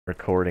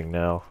Recording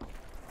now.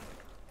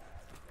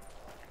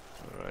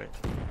 Alright.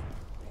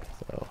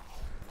 So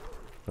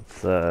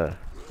let's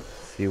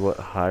see what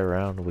high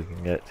round we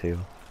can get to.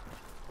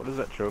 What is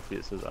that trophy?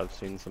 It says I've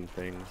seen some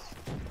things.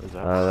 What is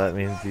that? That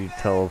means you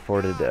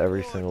teleported to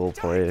every single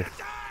place.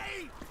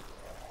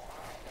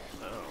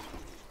 Oh.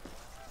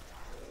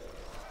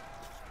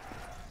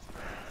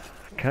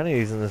 I'm kind of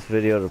using this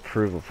video to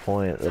prove a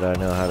point that I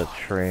know how to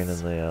train in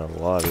the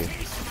lobby.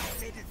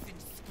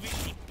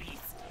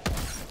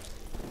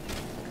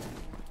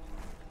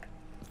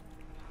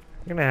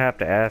 I'm gonna have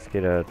to ask you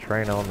to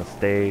train on the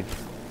stage.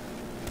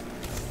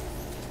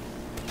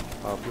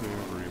 I've been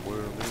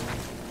everywhere,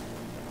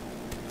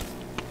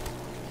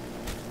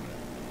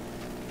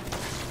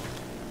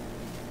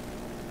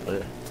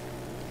 man.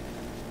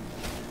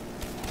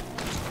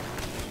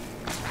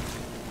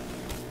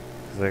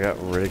 Because I got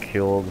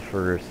ridiculed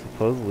for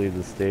supposedly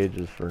the stage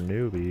is for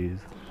newbies.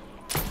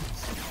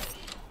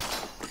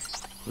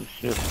 This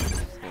shit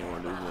is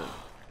hard, isn't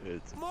it?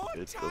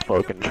 It's the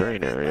fucking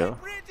train area.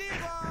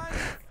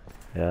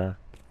 Yeah.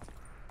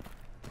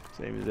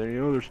 Same as any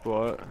other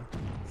spot.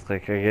 It's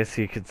like, I guess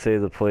you could say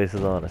the place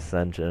is on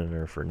Ascension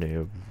or for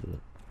noobs. But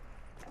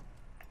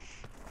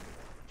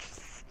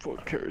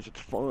Fuck cares, it's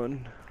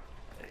fun.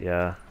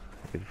 yeah,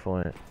 good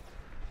point.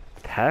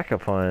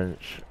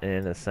 Pack-a-Punch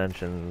in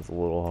Ascension's a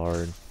little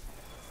hard.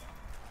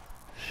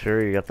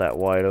 Sure, you got that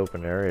wide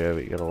open area,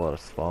 but you got a lot of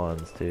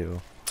spawns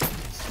too.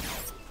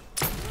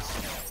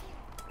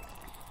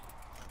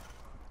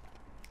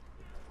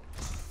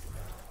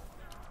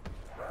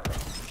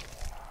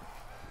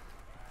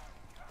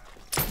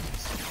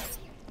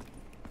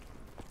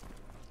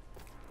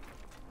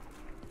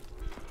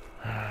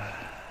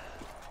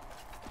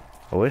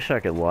 I wish I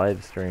could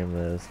live stream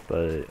this,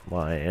 but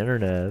my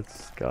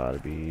internet's gotta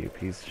be a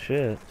piece of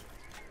shit.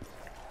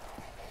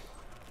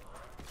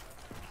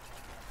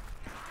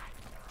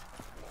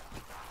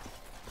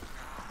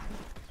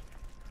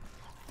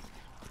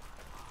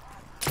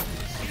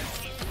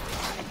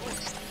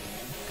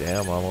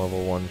 Damn, I'm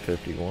level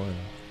 151.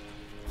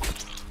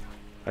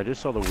 I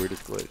just saw the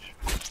weirdest glitch.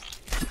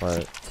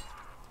 But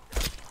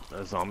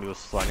A zombie was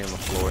sliding on the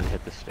floor and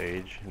hit the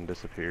stage and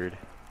disappeared.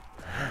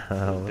 He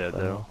was dead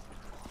though.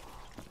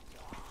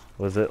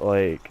 Was it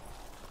like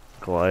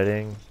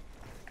gliding?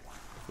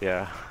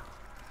 Yeah.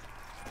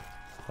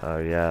 Oh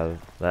yeah,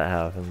 that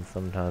happens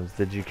sometimes.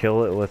 Did you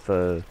kill it with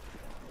a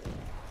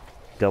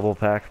double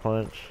pack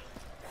punch?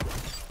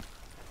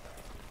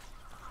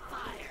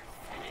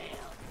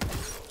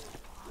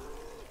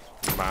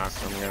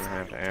 Box, I'm gonna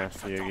have to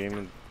ask you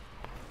again.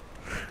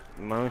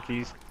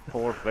 Monkeys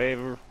for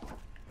favor.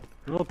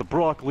 Not the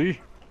broccoli.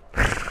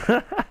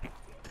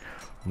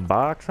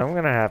 Box, I'm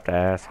gonna have to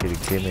ask you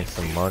to give me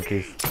some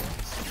monkeys.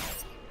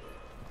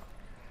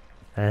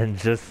 And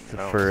just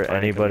for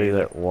anybody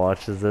that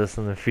watches this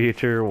in the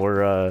future,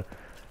 we're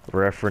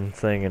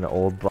referencing an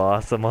old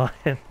boss of mine.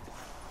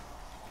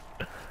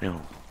 No.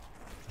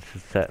 Which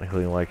is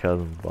technically my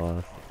cousin's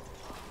boss.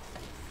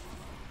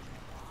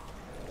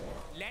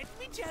 Let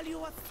me tell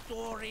you a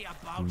story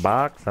about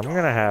Box, I'm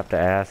gonna have to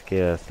ask you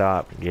to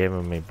stop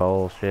giving me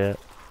bullshit.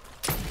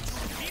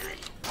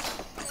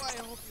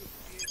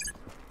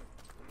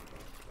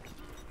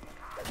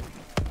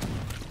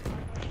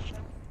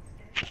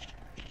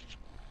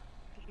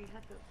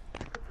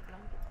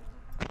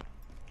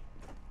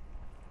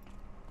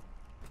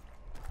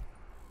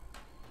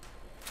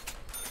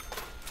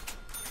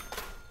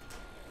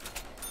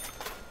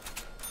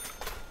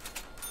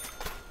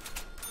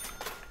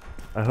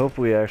 I hope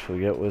we actually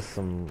get with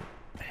some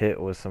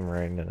hit with some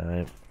rain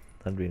tonight.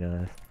 That'd be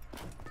nice.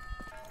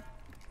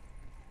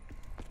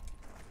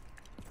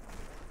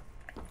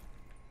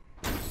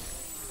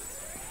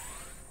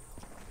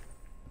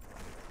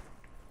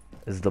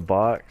 Is the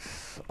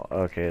box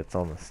okay? It's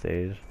on the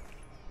stage.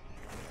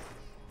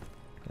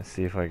 Let's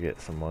see if I get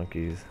some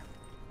monkeys.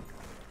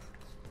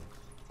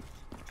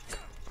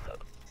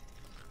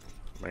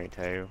 Me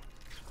too.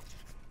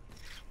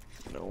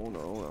 No,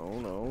 no, no,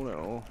 no,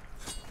 no.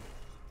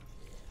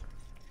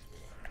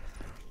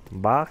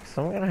 Box,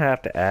 I'm gonna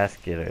have to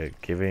ask you to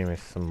give me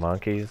some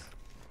monkeys.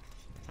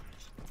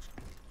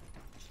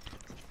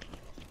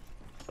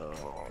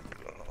 Oh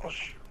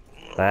gosh.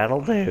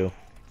 That'll do.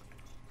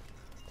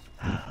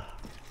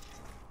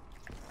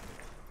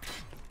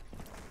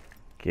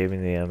 Give me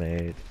the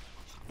M8.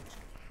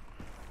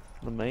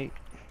 The mate.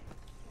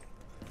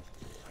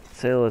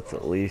 Say let's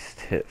at least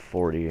hit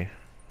 40,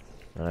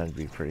 and I'd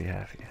be pretty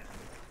happy.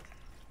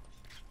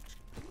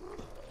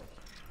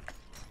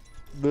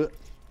 But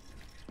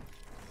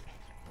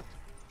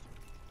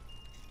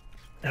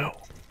no.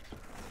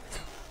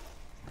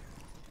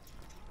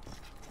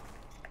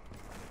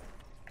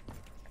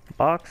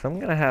 Box, I'm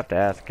gonna have to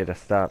ask you to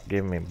stop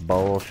giving me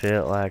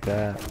bullshit like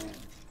that.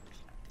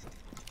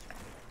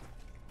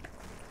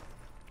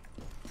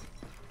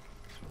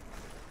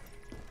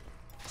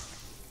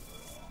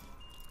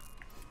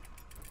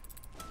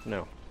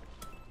 no.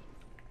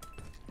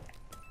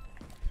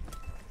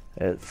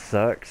 It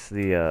sucks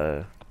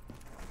the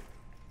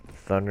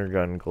thunder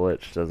gun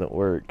glitch doesn't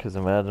work, because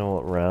imagine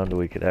what round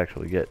we could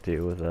actually get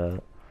to with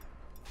that.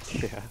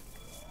 Yeah.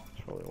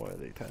 That's probably why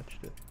they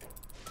attached it.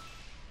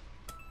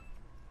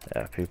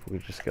 Yeah, people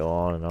could just go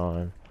on and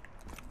on.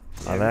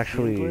 Yeah, I'm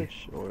actually...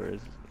 glitch, or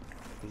is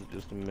it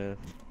just a myth?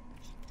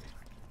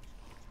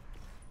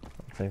 I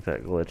don't think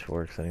that glitch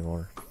works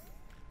anymore.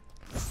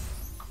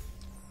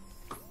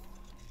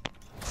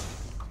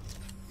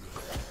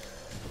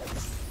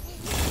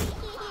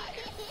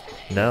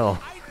 No.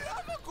 I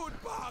love a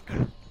good bark.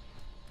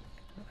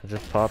 I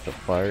just popped a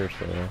fire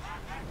sale.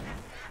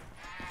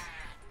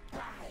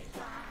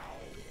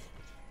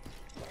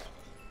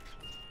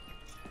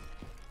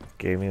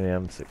 Gave me the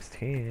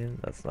M16.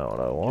 That's not what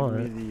I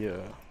want. Give me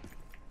the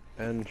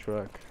N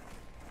truck.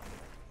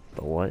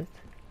 The what?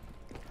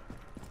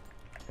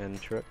 N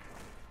truck.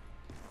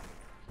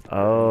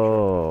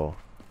 Oh.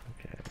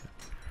 Okay.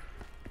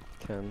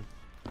 10.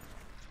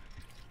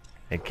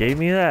 It gave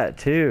me that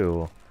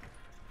too.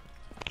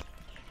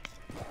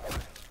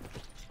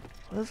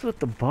 What is with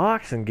the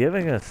box and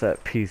giving us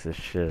that piece of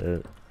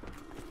shit?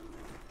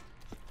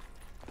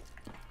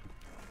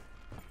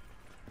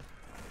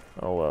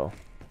 Oh well.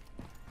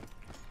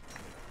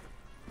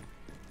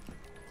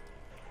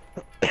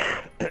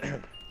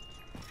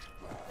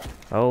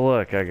 Oh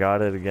look, I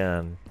got it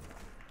again.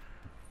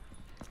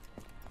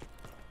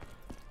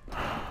 If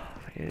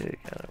I get it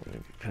again, I'm gonna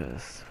be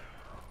pissed.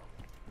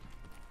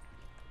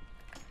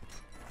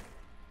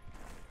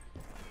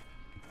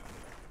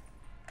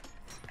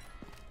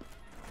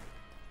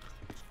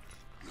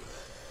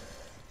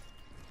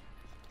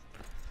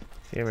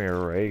 Give me a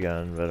ray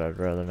gun, but I'd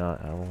rather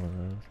not have one of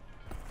those.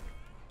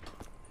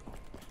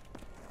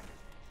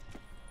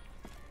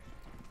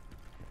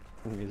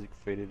 The music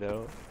faded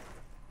out.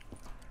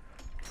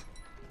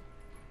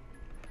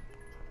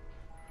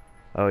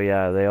 Oh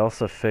yeah, they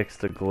also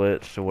fixed a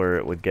glitch to where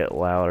it would get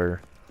louder.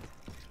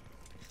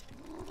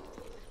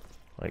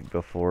 Like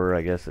before,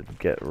 I guess it'd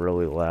get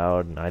really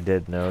loud, and I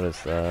did notice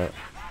that.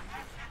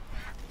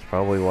 It's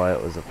probably why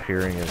it was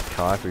appearing as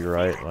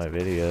copyright in my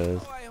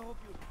videos. Oh, I hope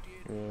you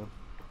did. Yeah.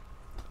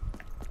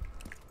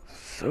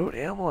 So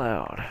damn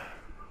loud.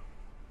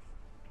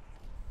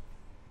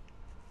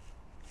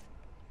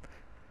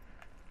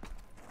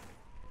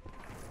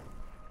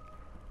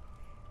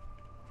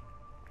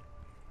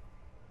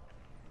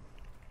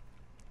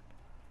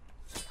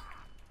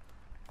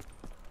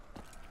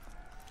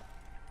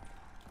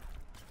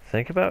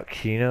 Think about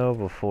Kino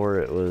before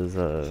it was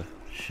a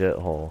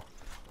shithole.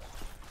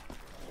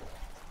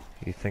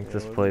 You think Yeah,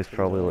 this it wasn't place too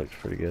probably bad. looks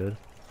pretty good?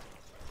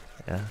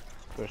 Yeah.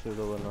 Especially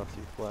the Nazi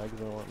flags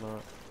and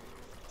whatnot.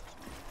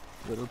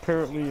 That are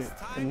apparently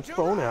in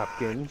phone app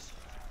games.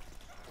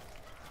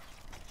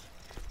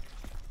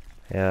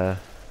 Yeah.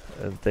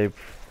 They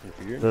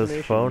For your Those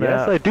information, phone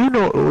yes, app- I do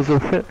know it was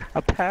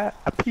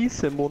a peace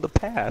symbol in the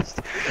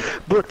past,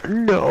 but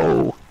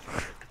no.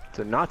 It's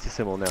a Nazi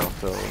symbol now,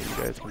 so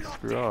you guys can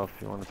screw off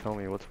if you want to tell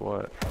me what's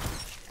what.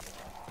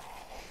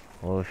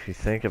 Well, if you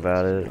think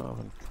about You it, know,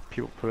 and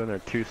people put in their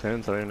 2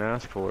 cents I didn't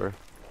ask for.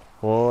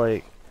 well,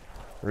 like,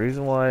 the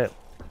reason why,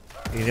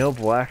 you know,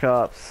 Black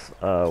Ops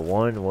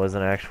 1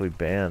 wasn't actually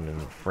banned in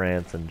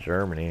France and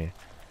Germany.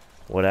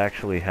 What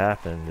actually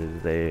happened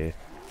is they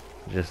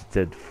just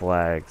did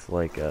flags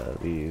like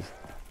these.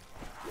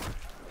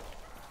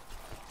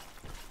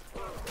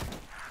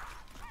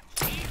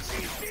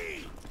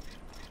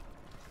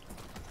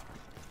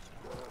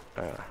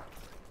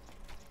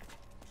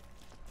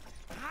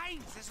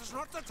 Heinz, this is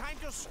not the time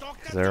to stalk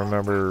Because the I dog.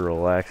 remember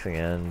Relaxing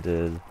End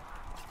did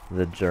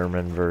the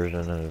German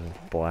version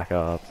of Black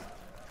Ops.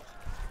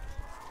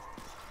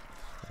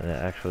 And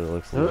it actually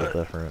looks a little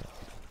different.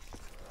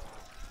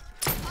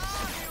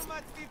 Ah, you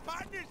must be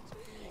punished.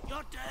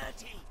 You're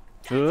dirty.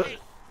 Dirty.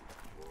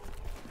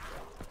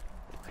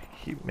 I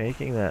keep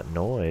making that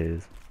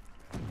noise.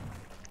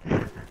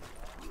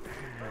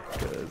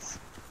 Because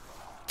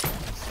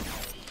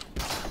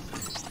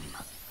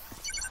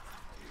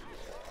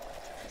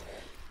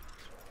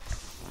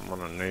I'm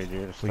gonna need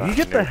you to stop. Will you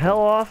get the hell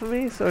off of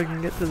me so I can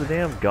get to the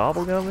damn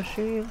gobblegum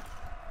machine?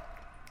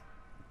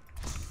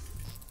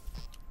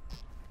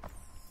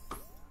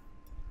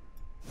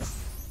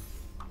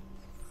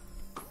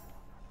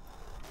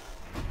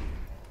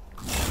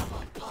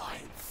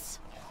 Points.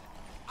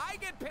 I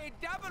get paid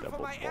double for Double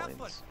my effort.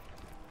 points.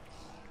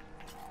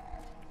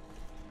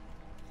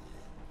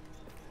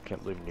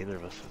 Can't believe neither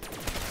of us have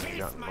Taste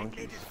gotten my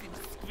monkeys.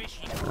 medicine,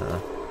 squishy.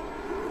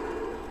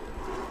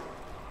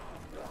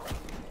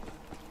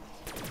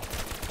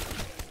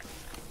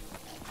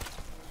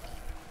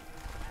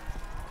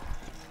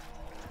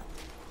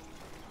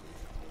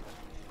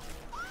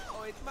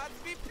 Oh, it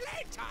must be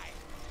playtime.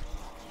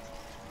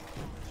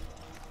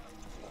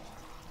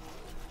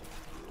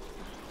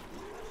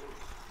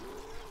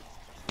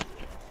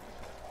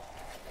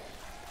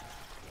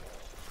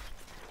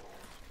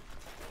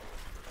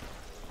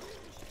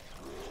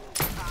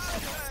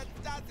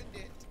 Doesn't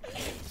it?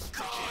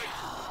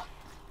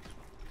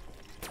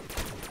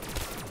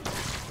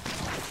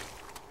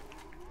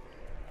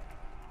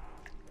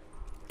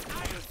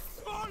 I'll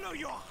swallow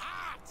your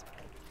heart.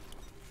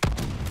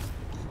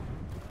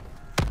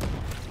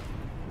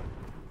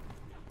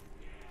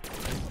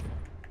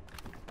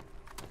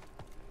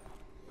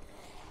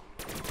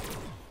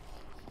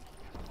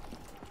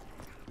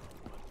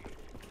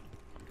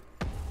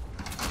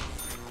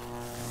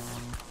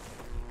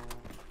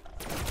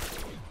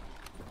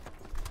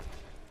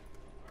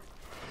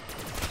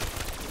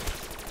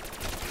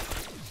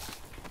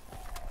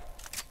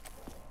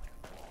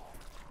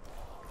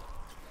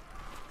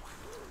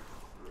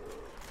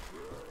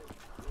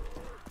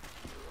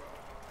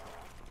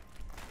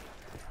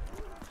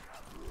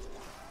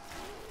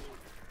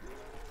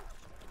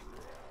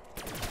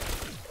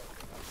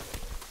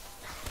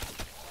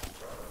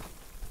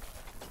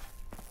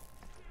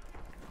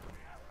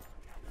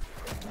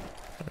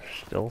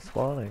 Still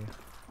spawning.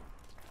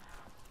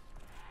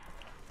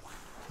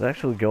 It's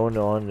actually going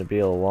on to be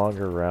a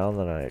longer round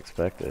than I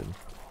expected.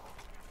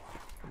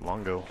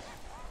 Longo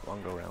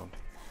round.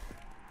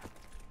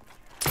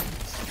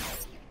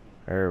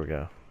 There we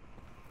go.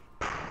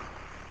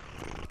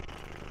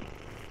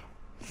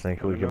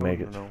 Think we can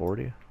make it to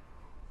 40?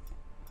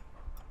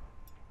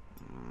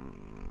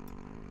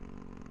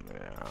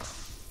 Yeah.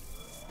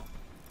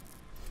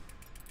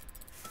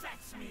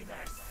 Fetch me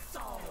their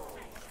souls.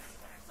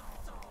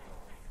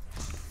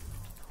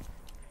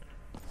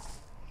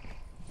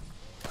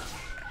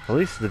 At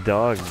least the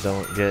dogs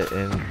don't get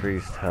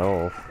increased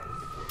health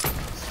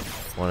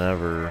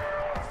whenever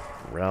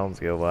rounds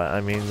go by.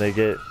 I mean, they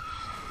get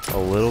a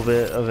little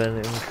bit of an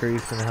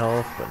increase in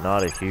health, but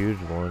not a huge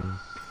one.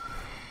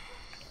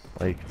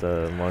 Like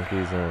the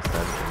monkeys in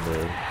Ascension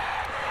did.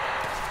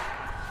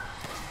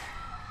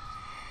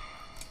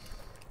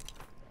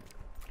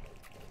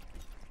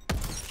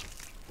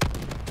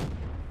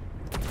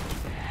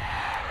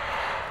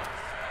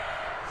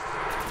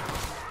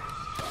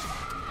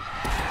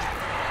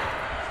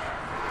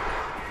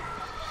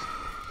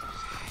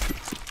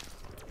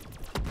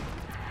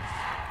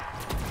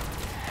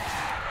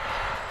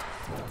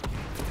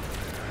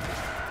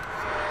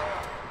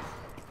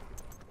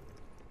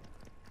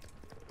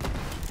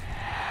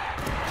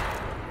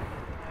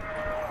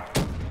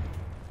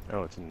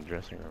 Oh, it's in the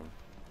dressing room.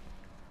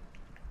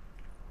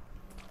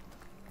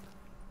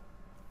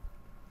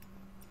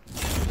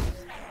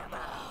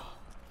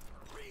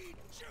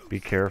 Be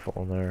careful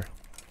in there.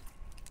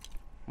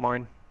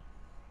 Mine.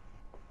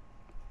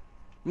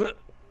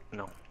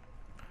 No.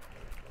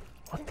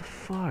 What the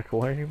fuck?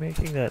 Why are you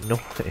making that noise?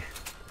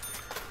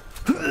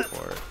 Go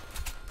for it.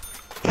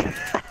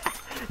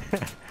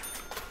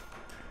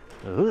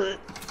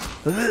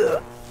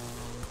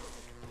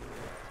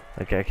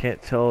 Like, I can't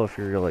tell if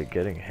you're like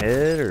getting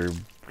hit or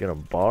gonna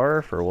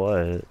barf or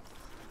what.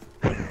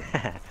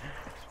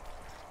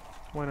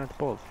 Why not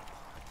both?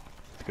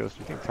 Let's go. So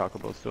you think Taco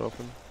Bell's still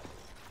open?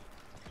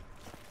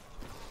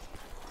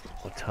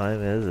 What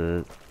time is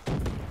it?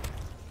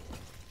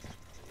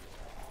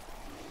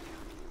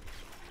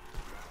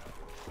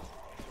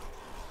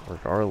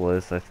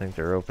 Regardless, I think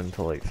they're open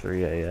till like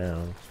 3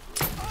 a.m.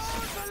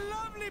 Oh, the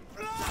lovely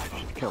blood!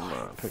 Come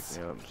pick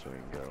me up so we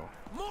can go.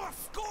 More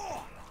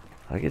score!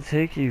 I could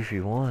take you if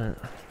you want.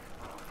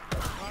 We're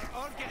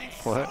all getting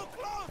What? so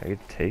close! I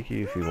could take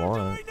you if you What do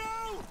want. I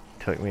know?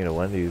 Took me to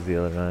Wendy's the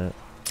other night.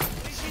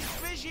 Fishy,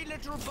 fishy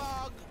little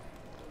bug.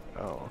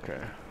 Oh, okay.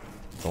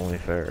 It's only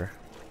fair.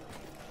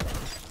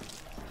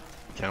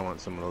 Kinda want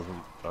some of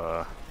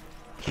those,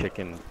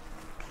 chicken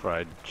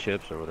fried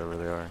chips or whatever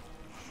they are.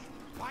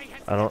 Why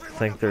has I don't everyone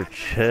think they're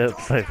abandoned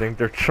chips. I think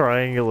they're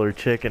triangular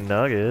chicken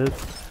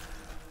nuggets.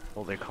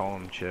 Well, they call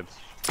them chips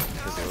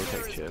because they look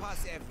There like is chips.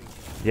 pus everywhere.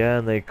 Yeah,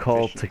 and they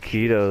call Fish and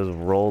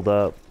taquitos rolled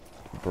up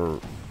for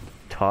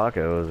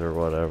tacos or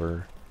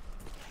whatever.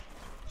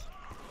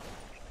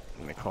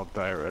 And they call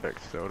diuretic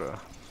soda.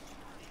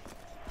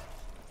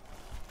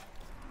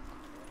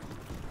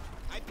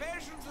 My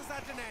patience is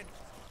at an end.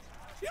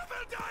 You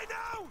will die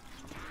now!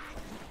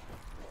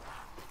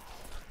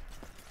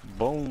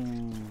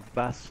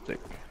 Bombastic.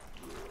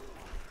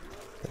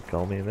 They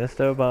call me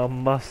Mr.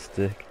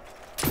 Bombastic.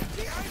 The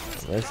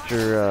Irish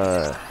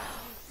Mr.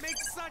 make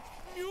such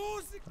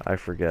music. I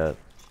forget.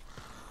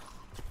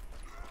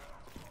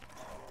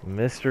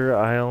 Mr.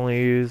 I only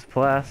use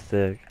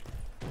plastic.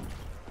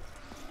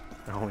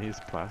 I only use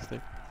plastic.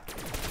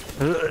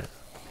 Well,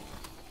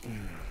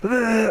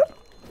 Well,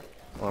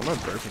 I'm not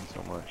burping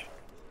so much.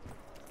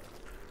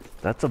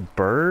 that's a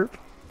burp?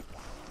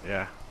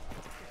 Yeah.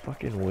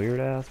 Fucking weird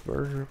ass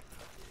burp.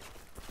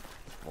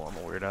 Well, I'm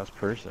a weird ass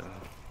person.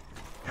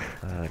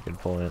 Ah, good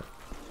point.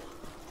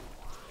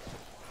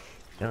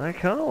 And I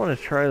kinda wanna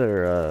try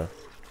their, I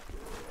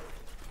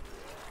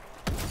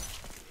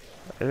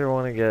either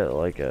wanna get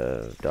like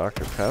a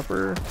Dr.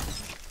 Pepper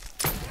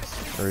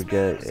or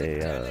get a,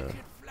 Delicate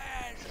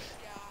flesh.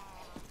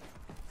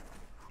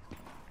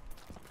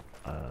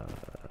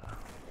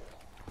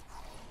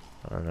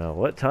 I don't know.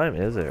 What time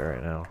is it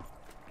right now?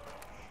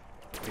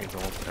 I think it's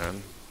almost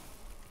 10.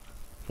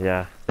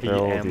 Yeah,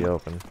 they'll be PM.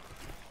 open.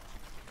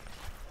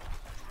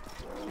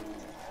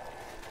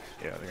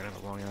 Yeah, they're gonna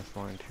have a long ass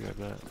line too, I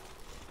bet.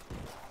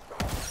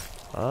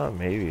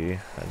 Maybe.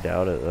 I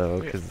doubt it though,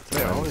 because it's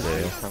They always do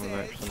Wednesday. this time of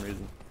night for some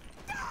reason.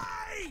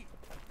 Die!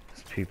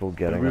 There's people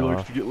getting Everybody likes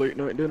off. to get late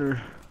night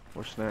dinner.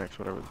 Or snacks,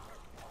 whatever.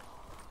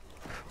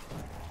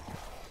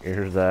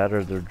 Either that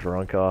or they're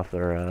drunk off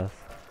their ass.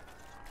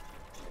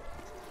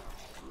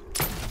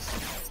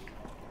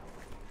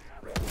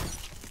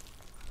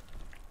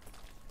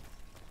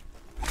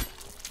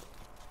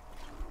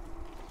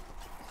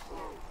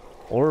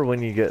 Or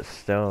when you get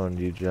stoned,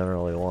 you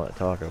generally want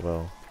Taco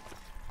Bell.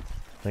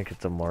 I think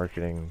it's a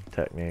marketing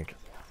technique.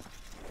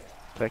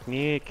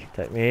 Technique.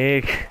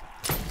 Technique!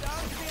 Don't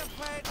be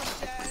afraid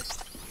of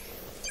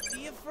death.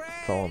 Be afraid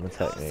It's all in the of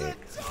the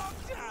technique.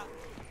 doctor.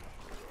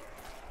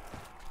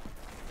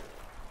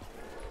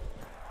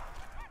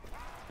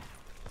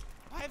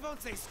 I've don't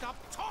they stop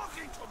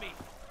talking to me?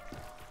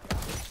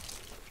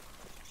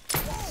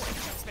 Oh, it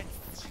just went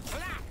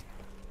flat.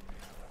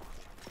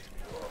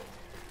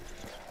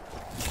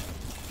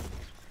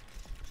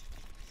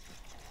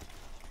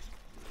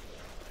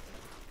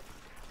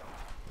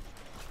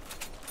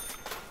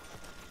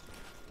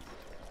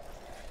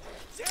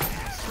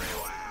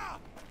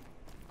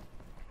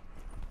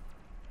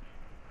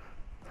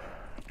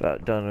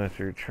 About done with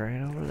your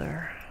train over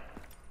there.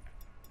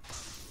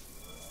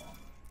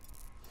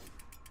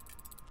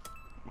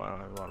 Wow,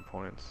 I have a lot of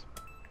points.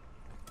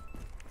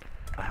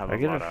 I have I a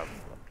get lot a of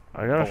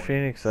I got a points.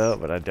 Phoenix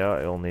out, but I doubt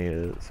it'll need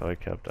it, so I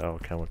kept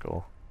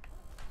alchemical.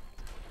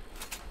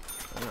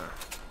 Ah.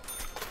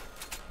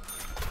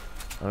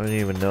 I don't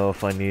even know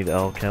if I need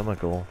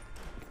alchemical.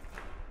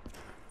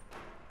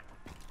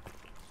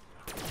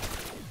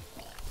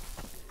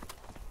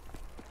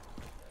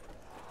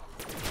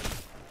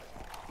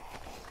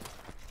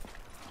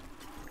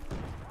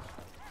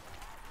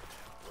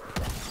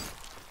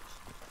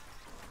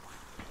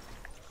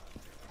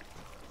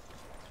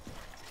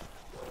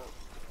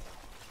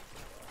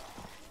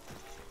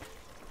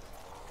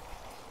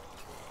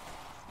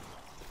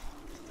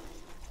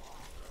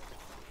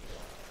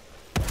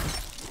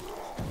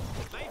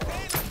 My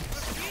friend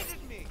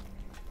defeated me.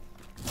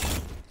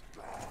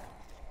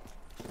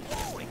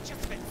 Oh, it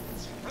just went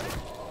flat.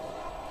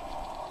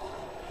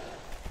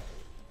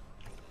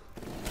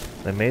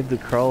 They made the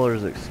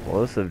crawler's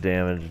explosive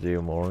damage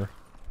do more.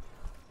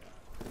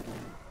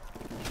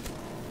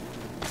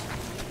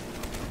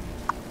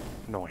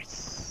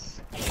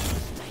 Nice.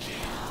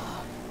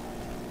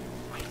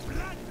 My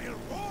blood will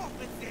roar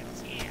with their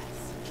tears.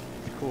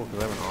 It's cool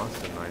because I have an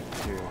Austin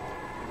knife too.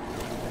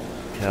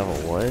 You have a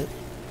what?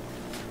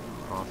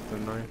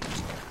 Austin knife?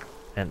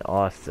 An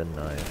Austin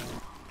knife.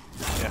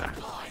 Yeah.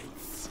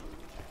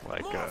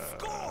 Like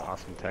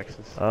Austin,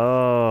 Texas.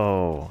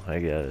 Oh, I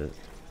get it.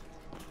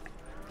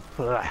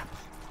 Damn.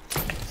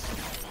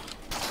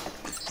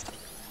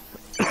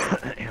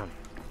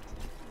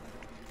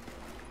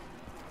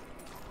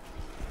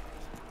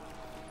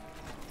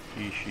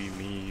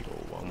 Ishimi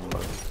Wamba.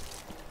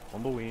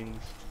 Wamba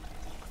wings.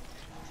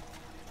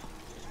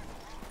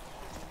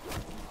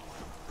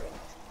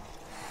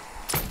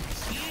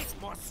 Need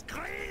more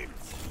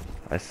screams.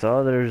 I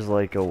saw there's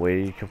like a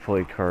way you could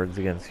play Cards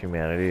Against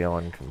Humanity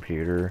on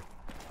computer.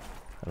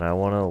 And I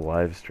want to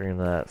live stream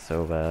that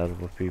so bad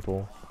with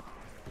people.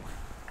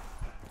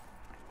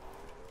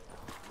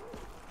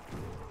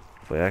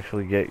 If we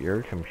actually get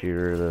your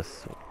computer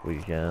this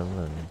weekend,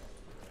 then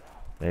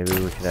maybe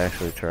we could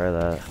actually try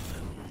that.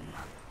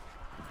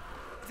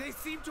 They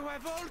seem to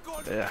have all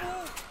gone Yeah.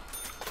 full.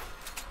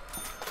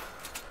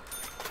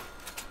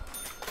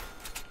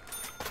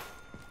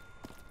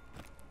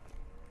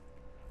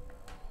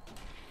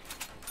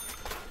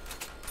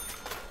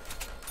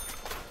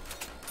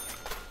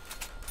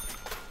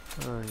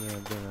 Oh yeah,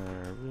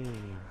 there.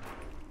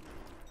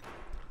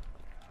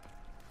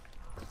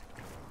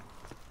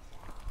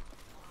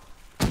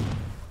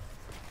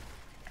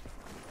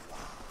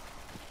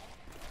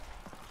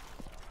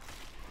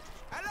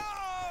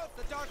 Hello!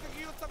 The dark of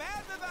youth have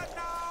handed that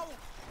now!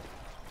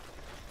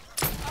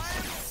 I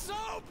am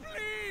so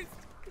pleased!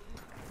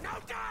 Now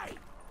die!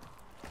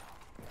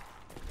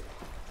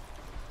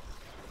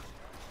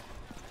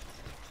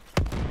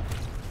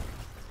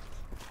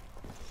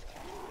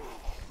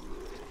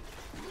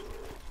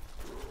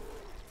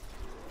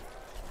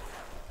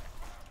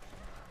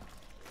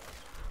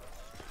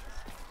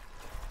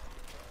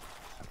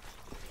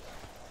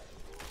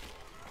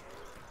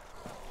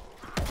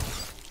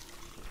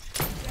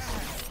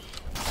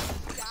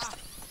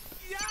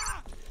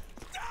 Yeah!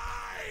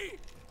 Die!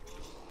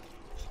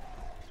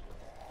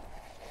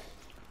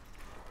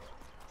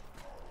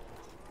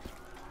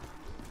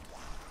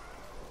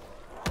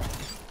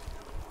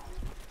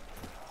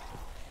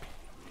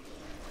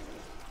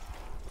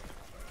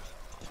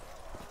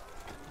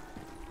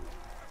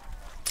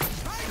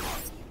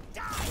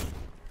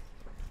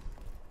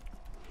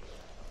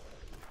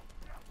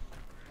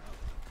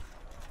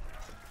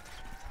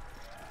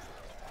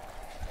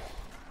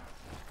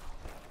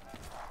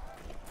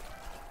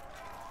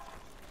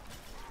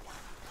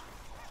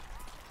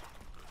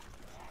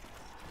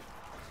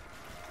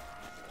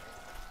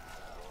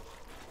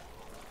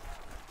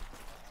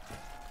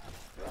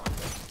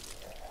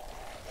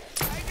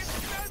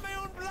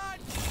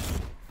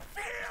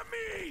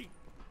 32.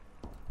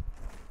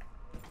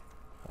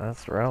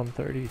 That's round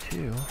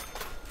 32.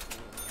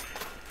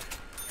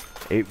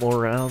 8 more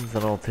rounds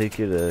and I'll take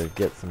you to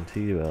get some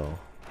T-Bell.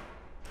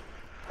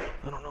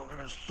 I don't know if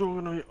they're still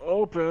gonna be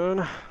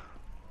open.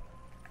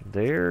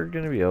 They're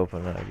gonna be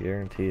open, I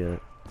guarantee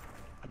it.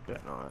 I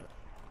bet not.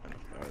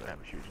 They have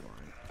a huge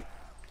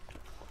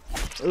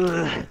line.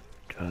 Ugh.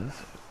 Cause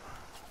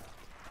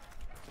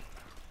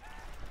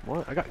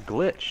What? I got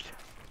glitched.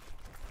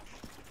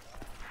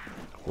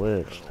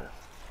 glitched.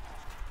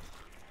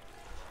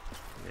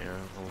 Yeah,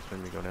 almost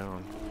made me go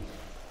down.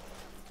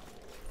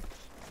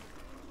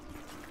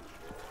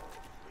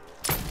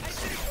 I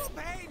take no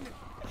pain.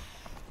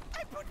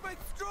 I put my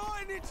straw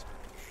in it.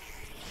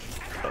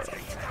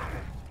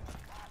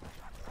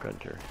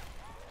 Gunter.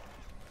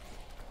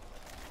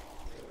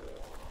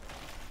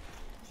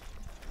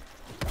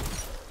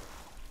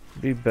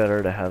 Be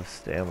better to have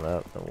stamina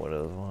up than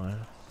Widow's Wine.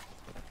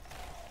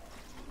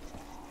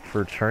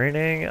 For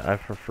training, I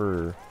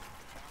prefer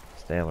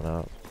stamina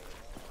up.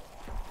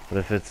 But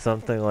if it's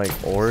something like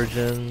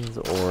Origins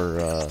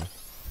or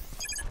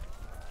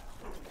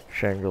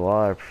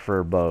Shangri-La, I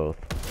prefer both.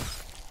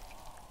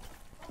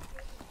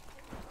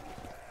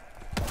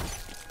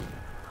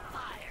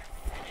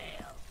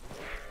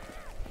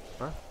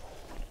 Huh?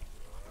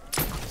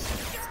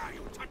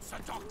 You touch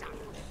the doctor.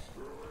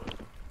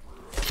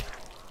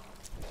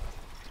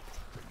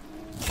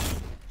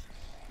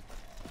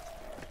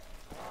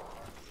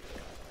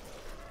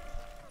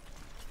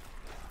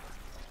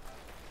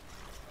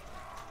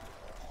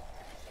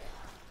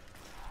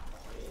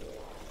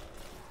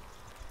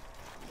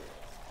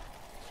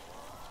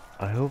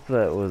 I hope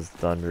that was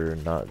thunder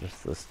and not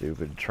just the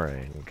stupid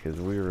train,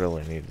 because we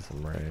really need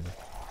some rain.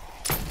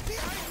 The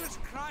Irish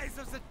cries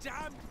of the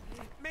damned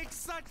make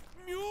such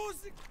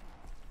music.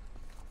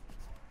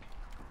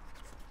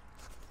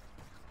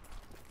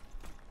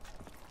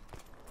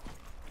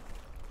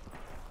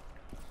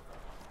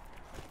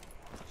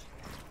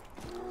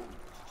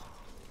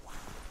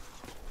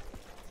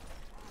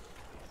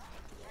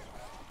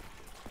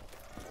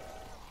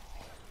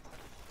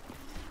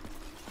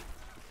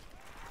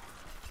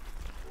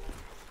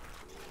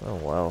 Oh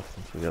wow,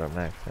 since we got our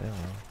max ammo.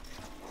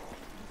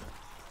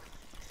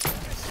 It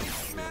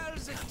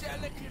smells of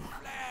delicate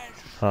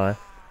flesh. Hi.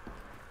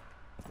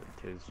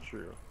 It is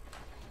true.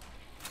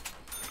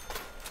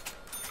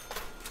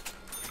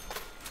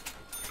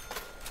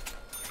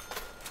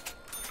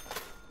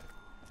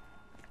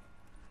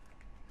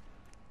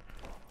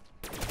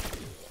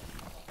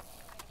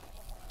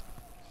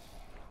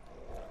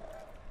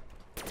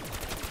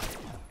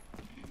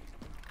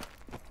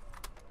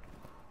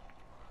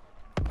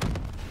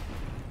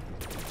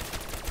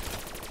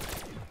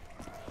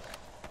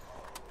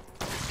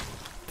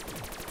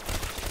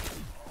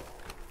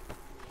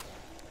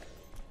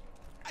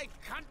 I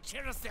can't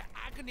cherish the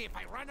agony if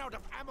I run out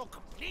of ammo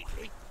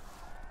completely.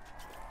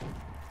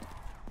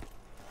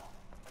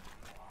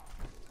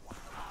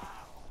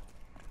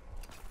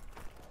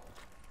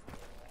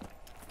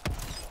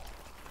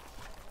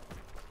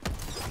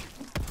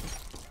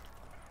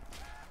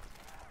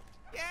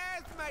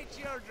 Yes, my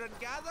children,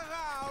 gather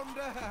round.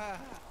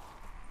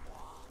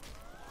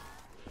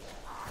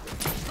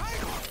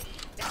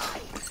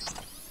 Die!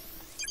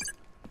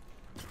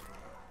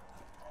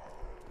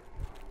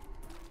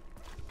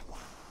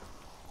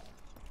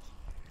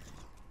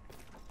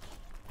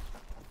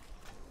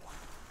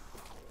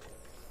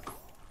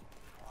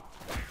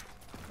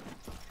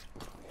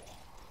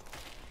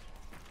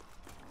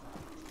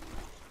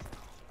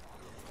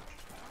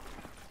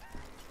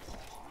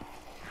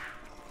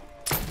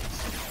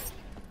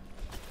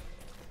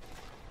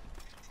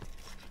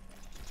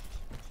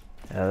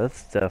 Yeah,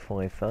 that's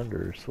definitely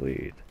thunder,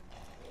 sweet.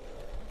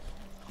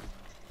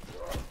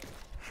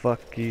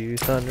 Fuck you,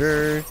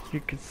 thunder. You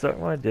can suck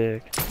my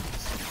dick.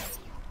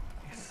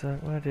 You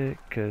suck my dick,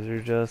 cause you're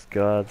just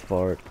God's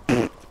fart.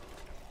 Glad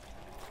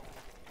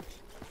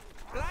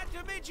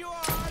to meet you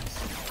all.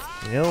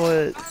 You know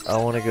what I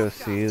want to go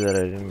see that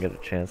I didn't get a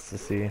chance to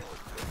see?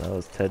 That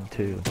was Ted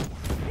 2.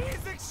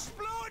 He's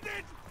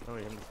exploded. Oh,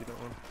 you haven't seen that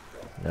one?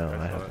 No, I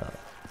I saw have it. not.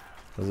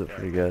 Was it Yeah.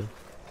 pretty good?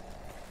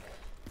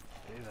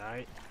 It's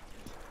alright.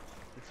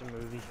 It's a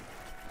movie.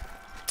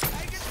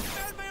 I can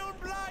smell my own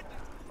blood.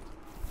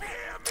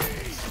 Fear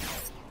me.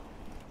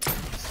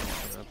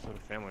 An episode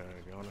of Family Guy,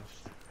 to be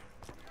honest.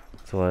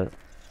 So what?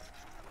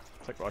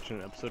 It's like watching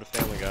an episode of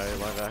Family Guy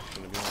live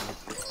action, to be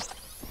honest.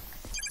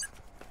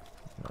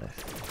 Nice.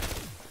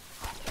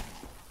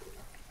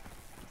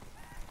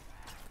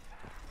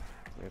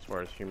 As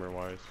far as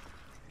humor-wise.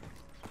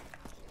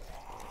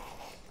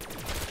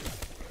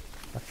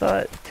 I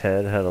thought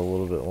Ted had a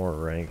little bit more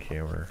rank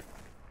humor.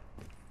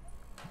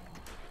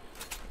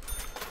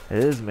 It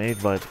is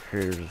made by the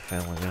creators of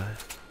Family Guy.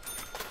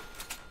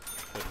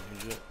 Ted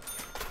Nugent?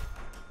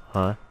 Huh?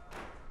 I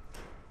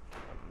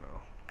don't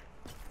know.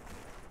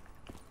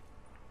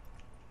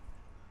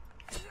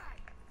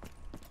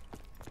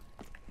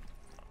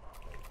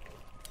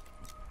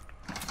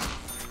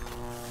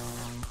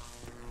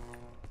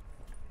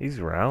 These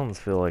rounds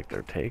feel like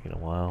they're taking a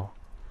while.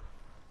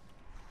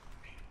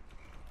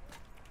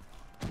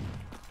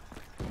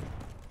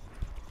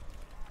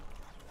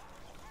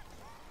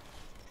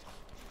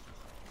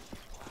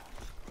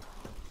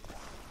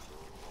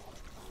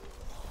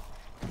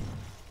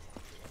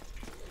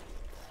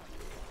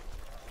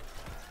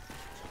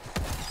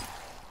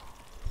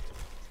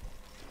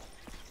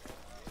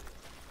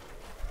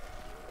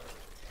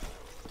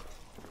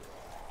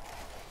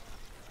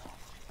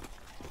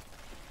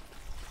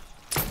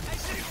 I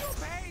take no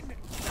pain.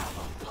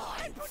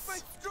 I put my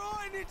straw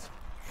in it,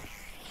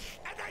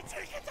 and I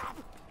take it up.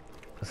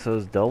 So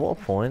does double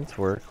points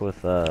work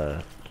with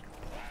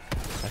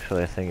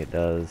actually I think it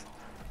does.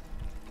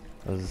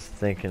 I was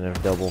thinking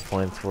if double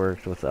points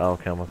worked with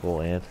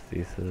alchemical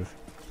antithesis.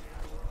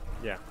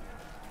 Yeah.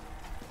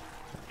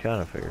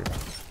 Kind of figured.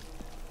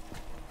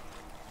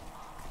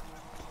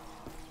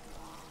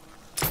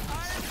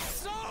 I am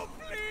so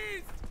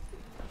pleased!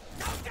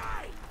 Don't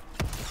die!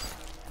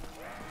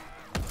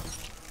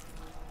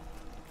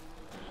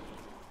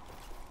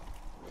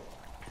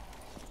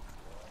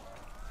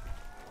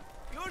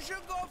 You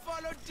should go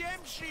follow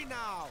Dempsey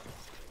now.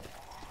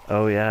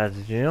 Oh yeah,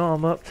 did you know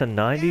I'm up to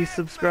 90 Yes, my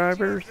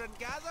subscribers? children,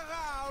 gather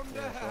round.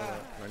 Yeah, I saw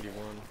that. 91.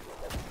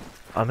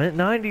 I'm at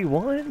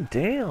 91?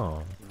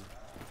 Damn.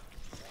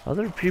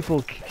 Other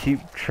people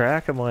keep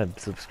track of my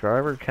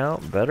subscriber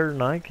count better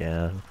than I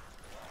can.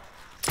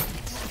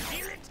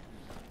 Feel it?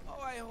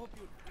 Oh, I hope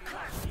you.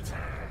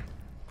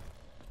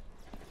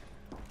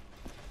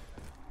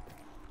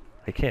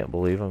 I can't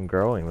believe I'm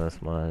growing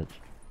this much.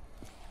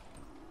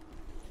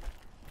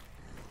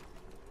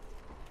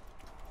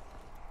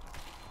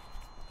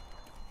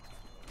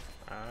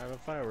 I have a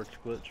fireworks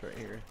glitch right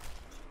here.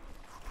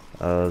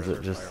 Oh, is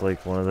it just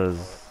like one of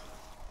those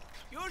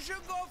You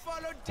should go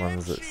follow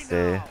ones that Dempsey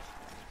stay? now.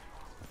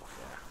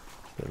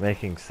 Is it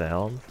making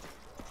sounds?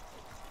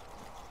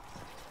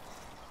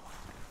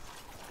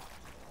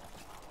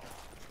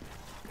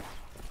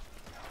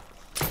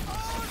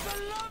 Oh, the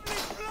lovely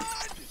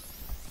blood!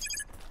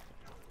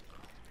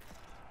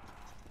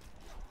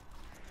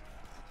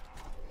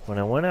 When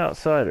I went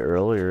outside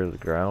earlier, the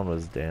ground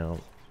was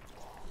damp.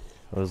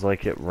 It was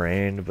like it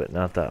rained, but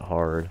not that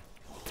hard.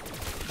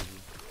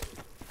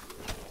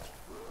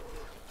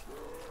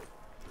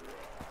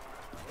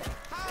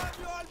 How have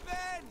you all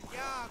been?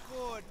 Yeah,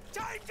 good.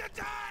 Time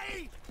to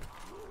die!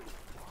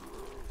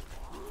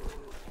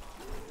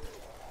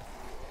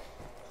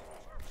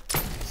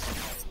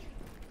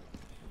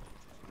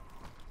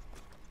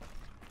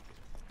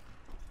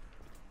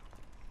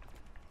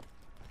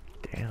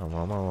 Damn,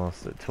 I'm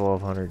almost at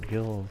 1,200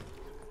 kills.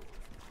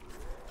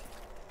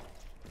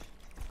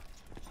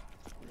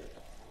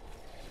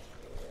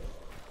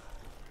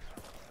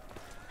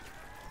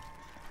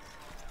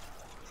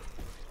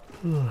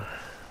 You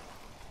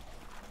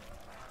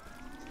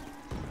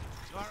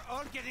are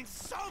all getting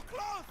so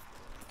close!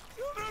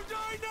 You will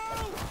die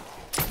now!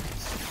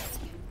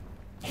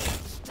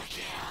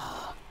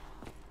 Insta-kill!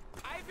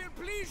 I will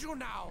please you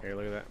now! Here,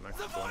 look at that. Max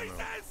The ammo.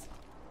 voices!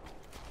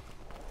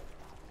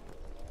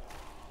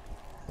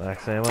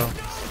 Max ammo? No more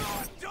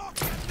talk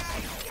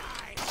tonight,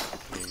 guys!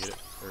 Can you get it?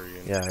 Or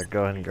you Yeah,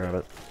 go ahead and grab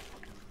it.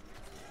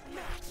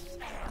 Max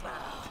ammo!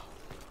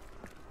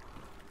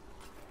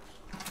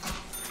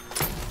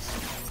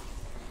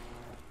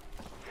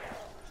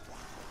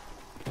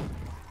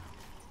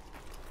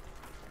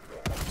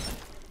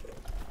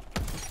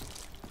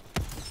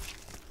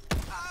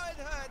 How it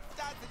hurts,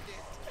 doesn't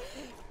it?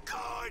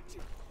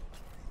 Good!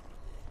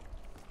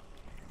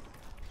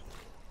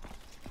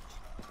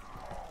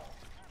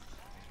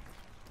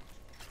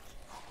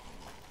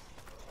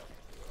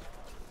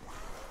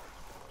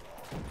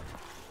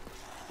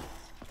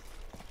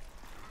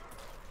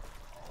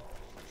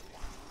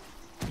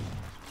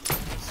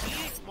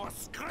 Need more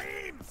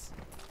screams!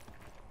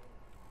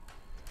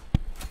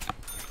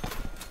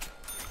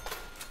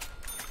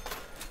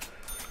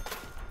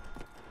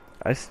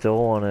 I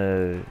still want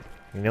to...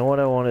 You know what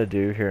I want to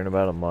do here in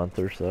about a month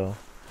or so?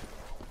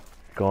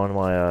 Go on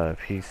my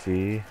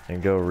PC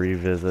and go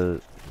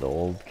revisit the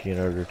old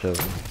Kino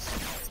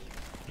Toten.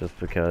 Just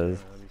because.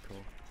 that'd be cool.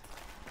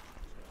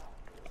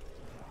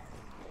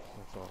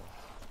 That's all.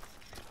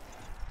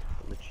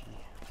 Glitchy.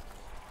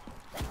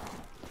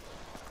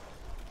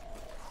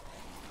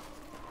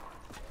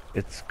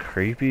 It's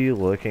creepy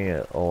looking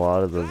at a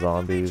lot of the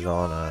zombies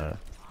on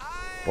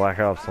Black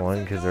Ops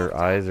 1 because their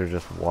eyes are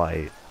just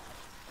white.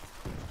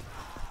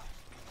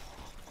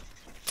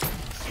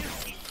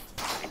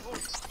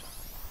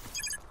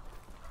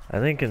 I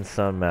think in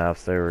some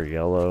maps they were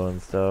yellow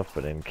and stuff,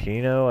 but in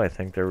Kino I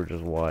think they were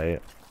just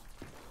white.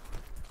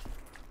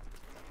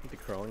 I think the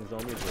crawling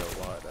zombies are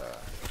a lot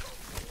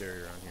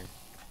scarier on here.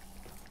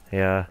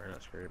 Yeah. Or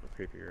not scary, but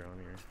creepier on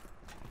here.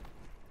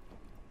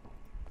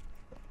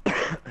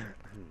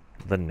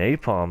 The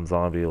napalm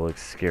zombie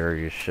looks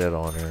scary as shit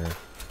on her.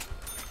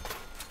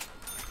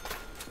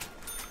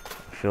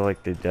 I feel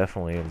like they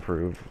definitely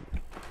improved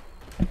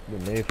the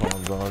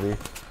napalm zombie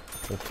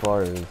as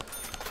far as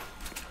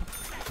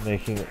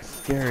making it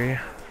scary.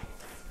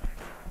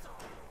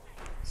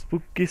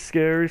 Spooky,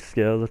 scary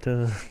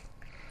skeleton.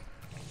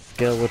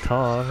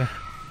 Skeleton.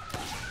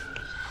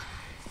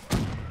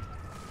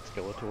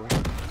 Skeletor.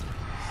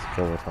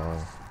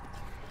 Skeleton.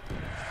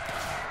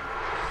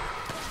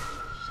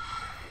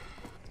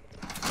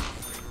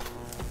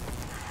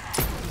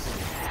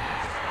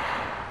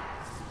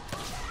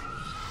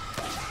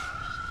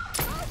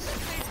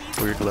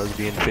 Weird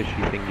lesbian fishy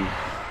thingy.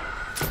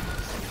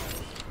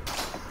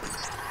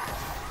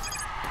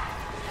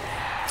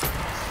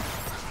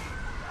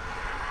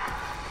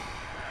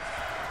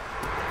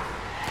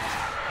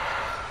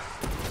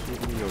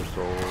 Give me your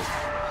soul.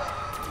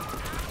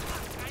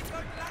 I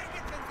don't like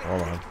it when they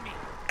Hold on. hurt me.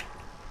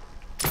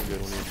 You're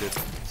good when you're good.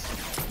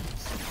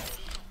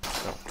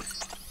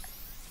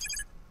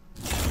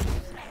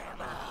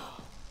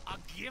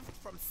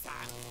 from Sam.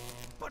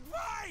 But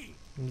why?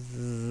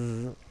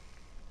 Zzz,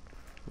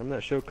 Remember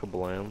that show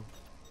Kablam?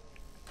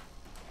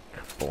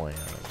 blam.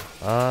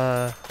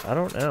 I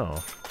don't know.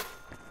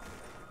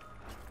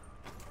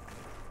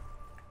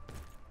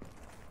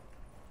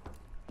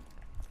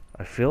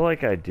 I feel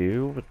like I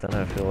do, but then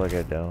I feel like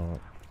I don't.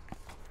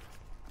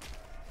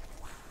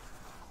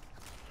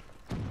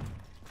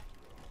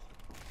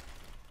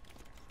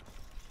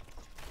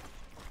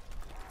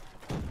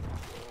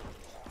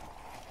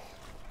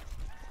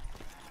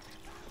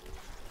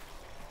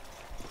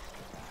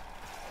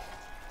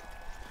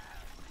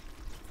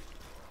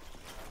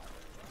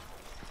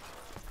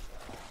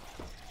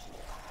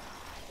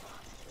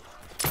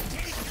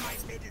 Take my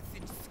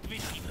medicine,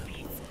 squishy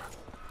beast.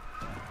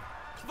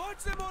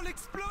 Watch them all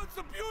explode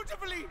so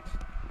beautifully.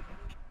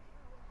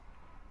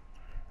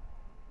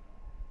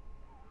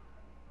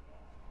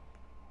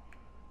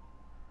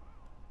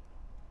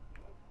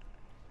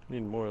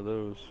 Need more of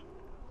those.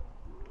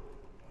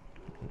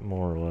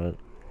 More what?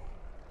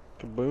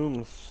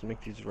 Kabooms.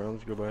 Make these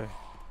rounds go by.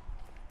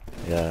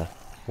 Yeah.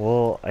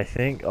 Well, I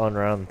think on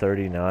round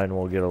 39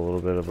 we'll get a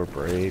little bit of a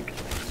break.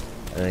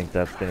 I think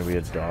that's going to be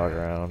a dog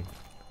round.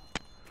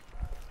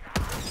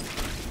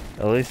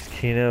 At least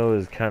Kino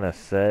is kind of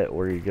set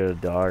where you get a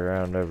dog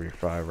round every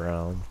 5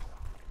 rounds.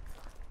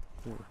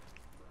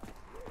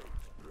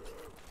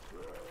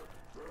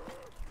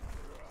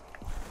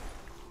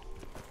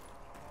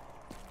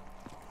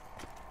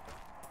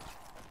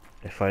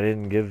 If I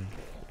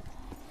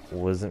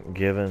wasn't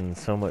given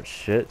so much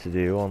shit to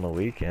do on the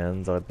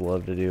weekends, I'd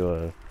love to do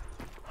a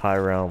high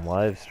round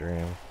live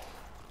stream.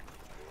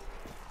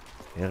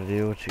 You gotta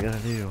do what you gotta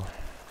do.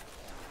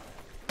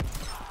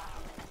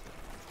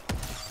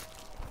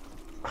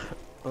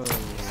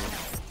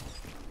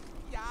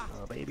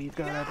 A baby's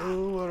gotta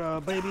do what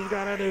a baby's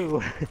gotta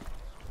do.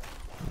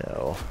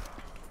 No.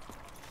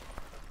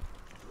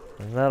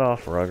 Isn't that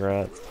off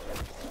Rugrats?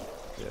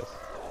 Yes.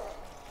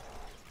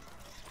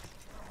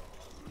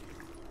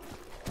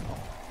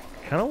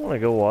 Kinda wanna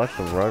go watch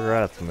the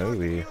Rugrats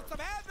movie. Fields of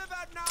heaven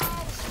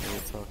now.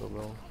 Taco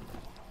Bell.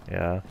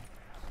 Yeah.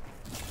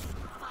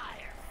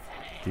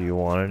 Do you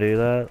wanna do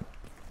that?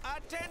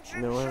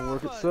 Attention, No, I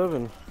work at shoppers.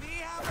 7. We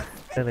have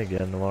a And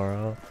again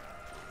tomorrow.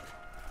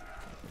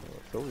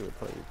 Sylvia would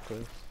probably be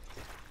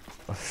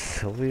pissed.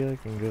 Sylvia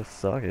can go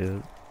suck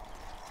it.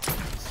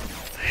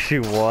 She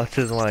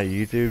watches my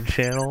YouTube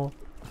channel.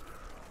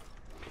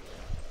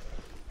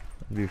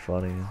 It'd be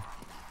funny.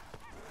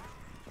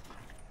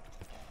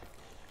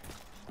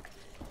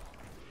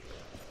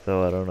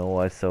 So I don't know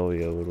why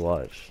Sylvia would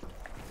watch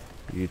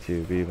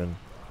YouTube even.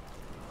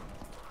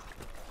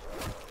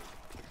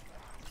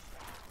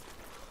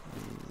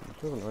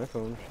 If you have an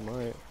iPhone, she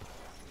might.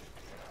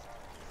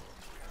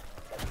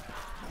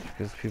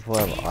 Because people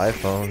have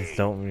iPhones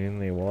don't mean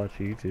they watch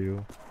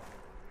YouTube.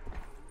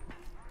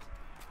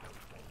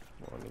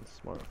 Well, I mean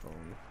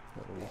smartphone,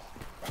 at least.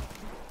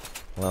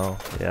 Well,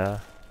 yeah.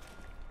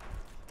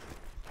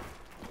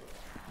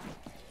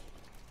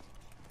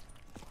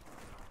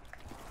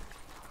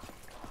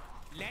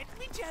 Let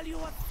me tell you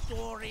a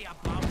story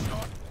about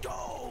your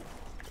dog.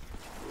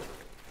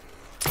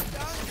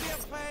 Don't be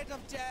afraid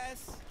of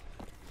death.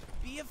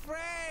 Be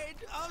afraid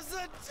of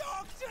the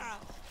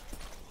doctor.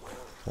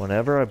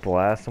 Whenever I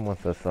blast them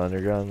with the thunder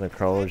gun, the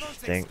crawlers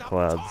stink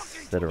clouds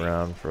sit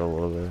around for a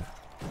little bit.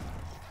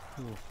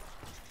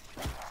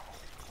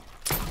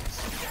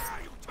 Dare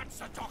you touch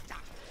the doctor?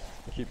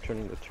 I keep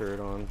turning the turret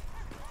on.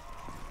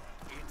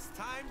 It's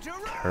time to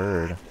run.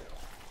 Turd.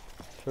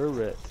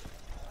 Turret.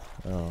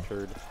 Oh.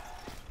 Turd.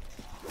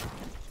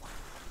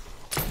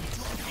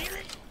 Feel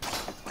it?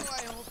 Oh,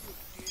 I hope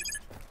you did.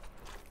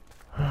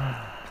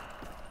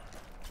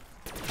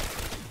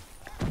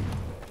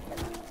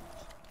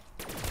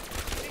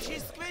 Squishy,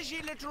 squishy,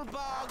 little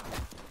bug.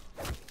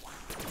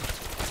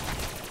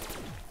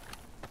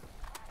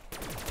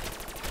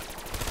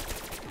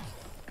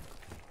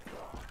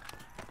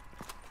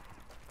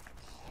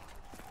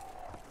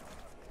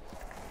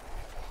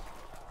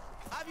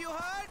 Have you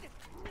heard?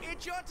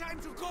 It's your time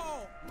to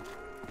go.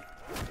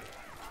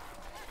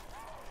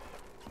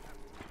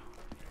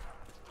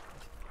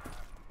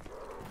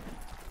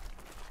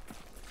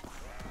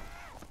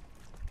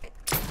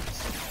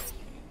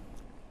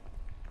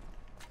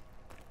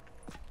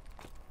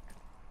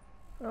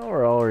 Oh,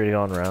 we're already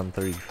on round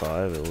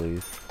 35 at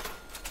least.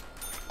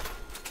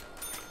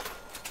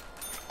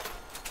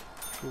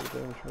 Hear the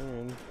damn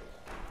train.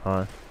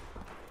 Huh?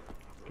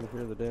 Can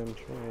hear the damn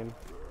train.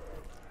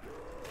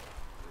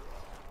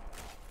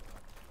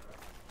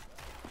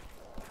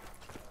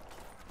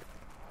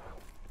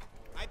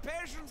 My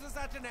patience is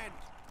at an end.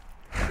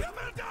 You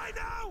will die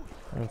now!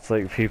 It's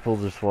like people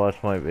just watch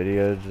my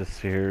video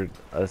just to hear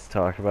us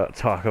talk about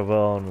Taco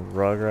Bell and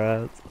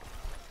Rugrats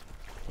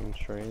And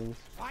trains.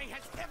 Why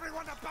has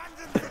everyone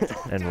abandoned the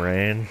doctor? and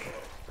Rain.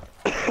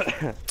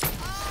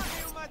 Ah,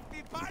 you must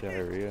be punished.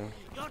 Diarrhea.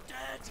 You're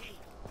dirty.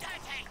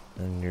 Dirty.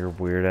 And your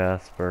weird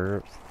ass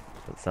burps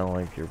that sound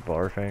like you're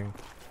barfing.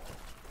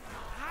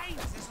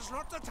 Heinz, this is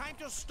not the time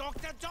to stalk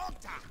the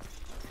doctor.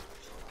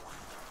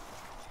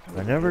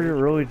 I never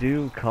really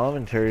do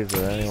commentaries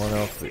with anyone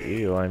else but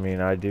you. I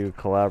mean, I do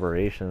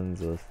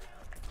collaborations with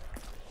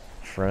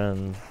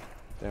friends.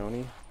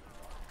 Downey?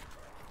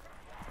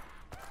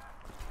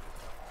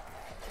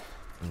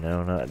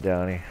 No, not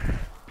Downey.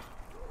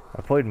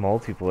 I played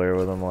multiplayer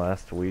with him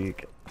last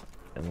week,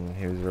 and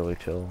he was really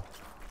chill.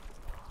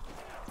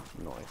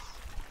 Nice.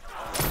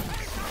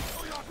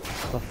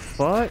 The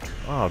fuck?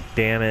 Oh,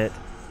 damn it.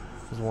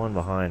 There's one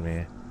behind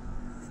me.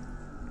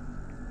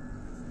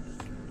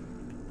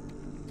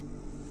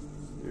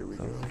 Here we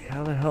So I go. was like,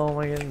 how the hell am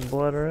I getting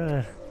blood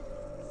red?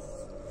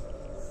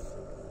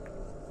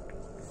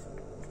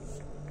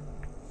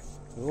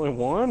 There's only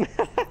one?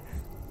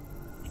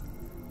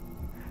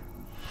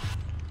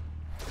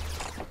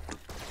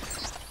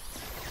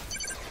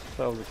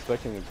 I was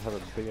expecting to have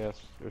a big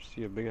ass, or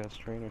see a big ass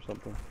train or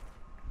something.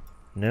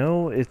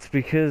 No, it's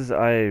because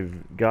I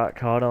got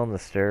caught on the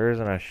stairs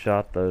and I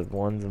shot the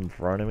ones in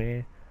front of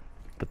me,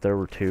 but there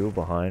were two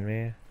behind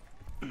me.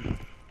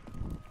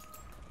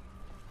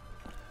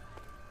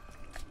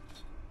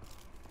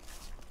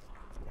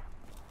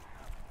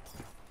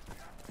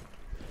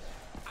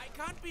 I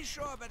can't be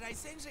sure, but I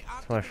think the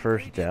It's my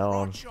first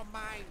down. Your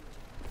mind.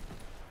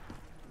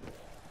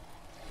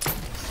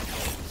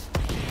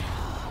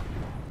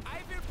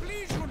 I will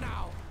please you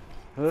now.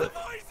 The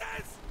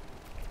voices!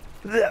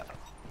 Yeah.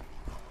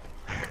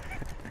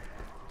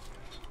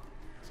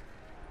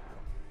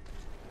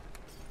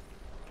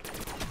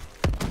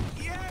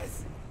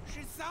 Yes!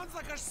 She sounds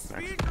like a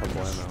sweet couple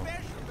little ammo.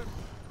 special.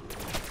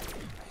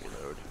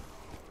 Reload.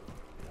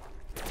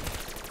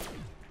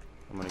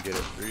 I'm gonna get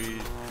it. 3, 2,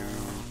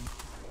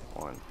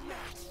 1.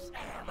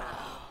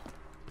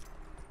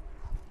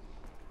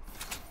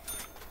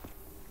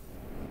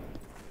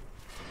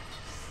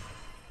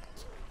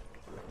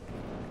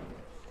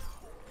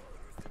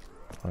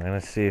 I'm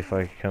gonna see if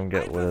I can come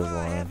get I Wiz prefer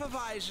line.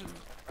 Hefeweizen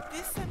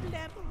with some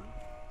lemon.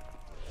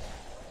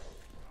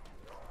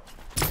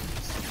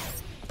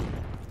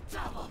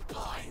 Double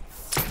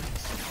points.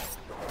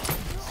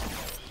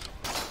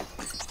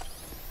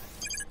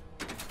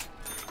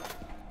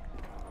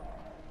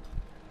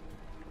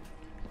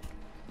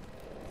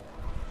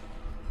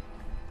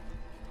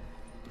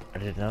 I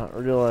did not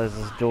realize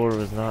this door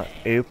was not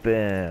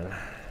open.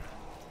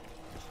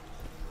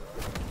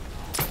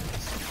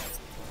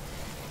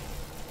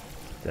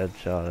 Dead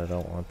shot, I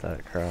don't want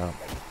that crap.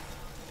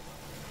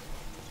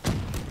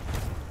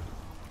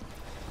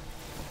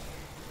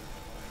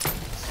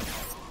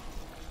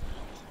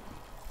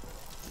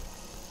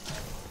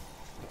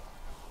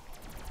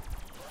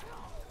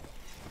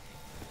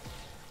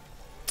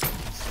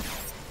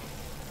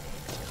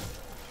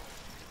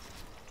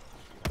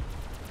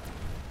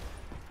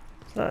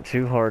 It's not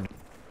too hard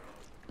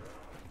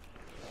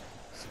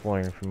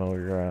exploring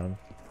familiar ground.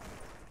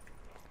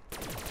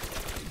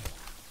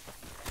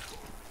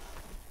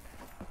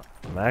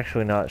 I'm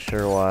actually not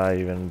sure why I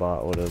even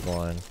bought Widow's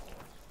Line.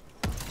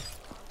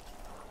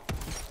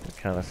 It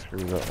kind of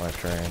screws up my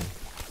train.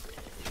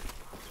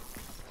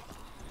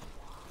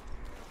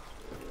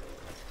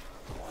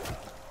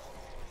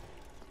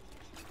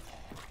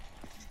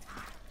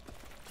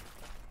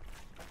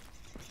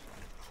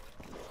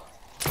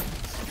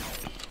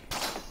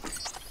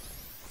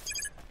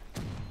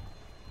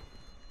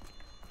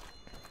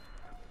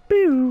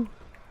 Boo!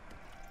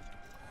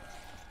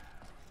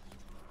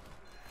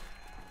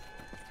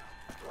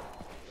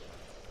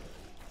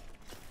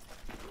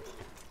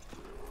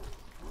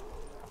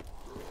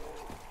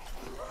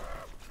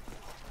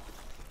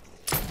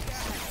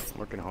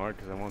 Working hard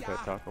because I want that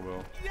Taco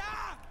Bell.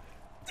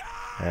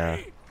 Yeah.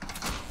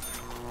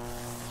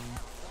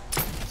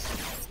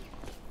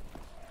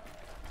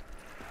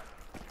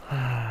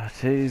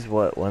 Today's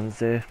what,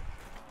 Wednesday?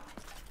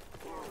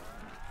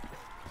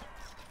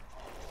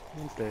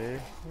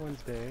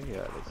 Wednesday, yeah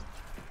it is.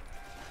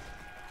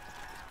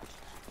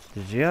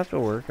 Did you have to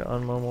work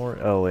on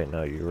Memorial? Oh wait,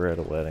 no, you were at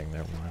a wedding,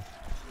 never mind.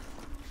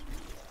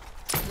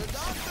 The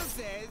doctor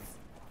says.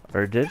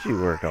 Or did you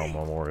work on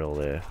Memorial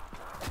Day?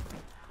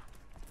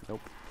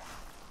 Nope.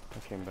 I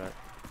came back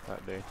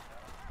that day.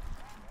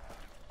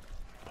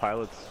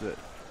 Pilots that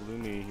flew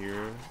me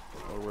here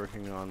are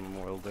working on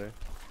Memorial Day.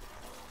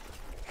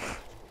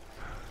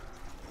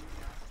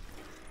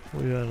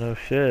 We got no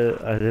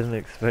shit. I didn't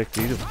expect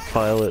you to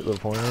pilot the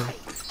plane.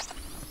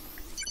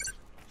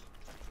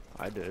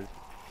 I did.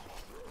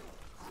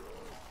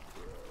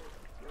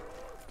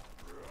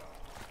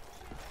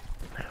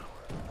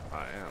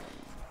 I am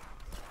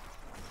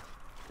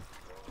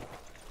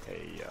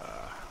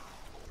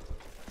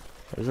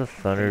There's a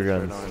thunder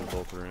gun. right on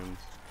both rooms.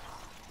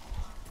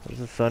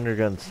 There's a thunder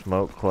gun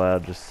smoke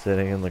cloud just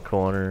sitting in the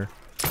corner.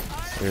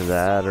 Either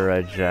that or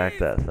I jacked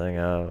that thing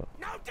out.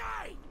 Now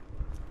die!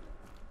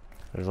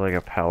 There's like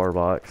a power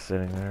box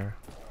sitting there.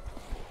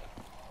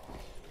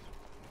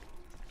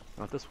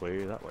 Not this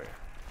way, that way.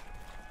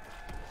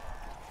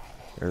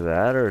 Or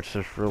that or it's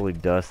just really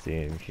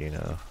dusty in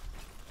Kino.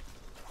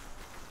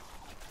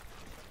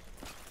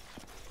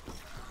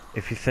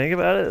 If you think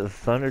about it, the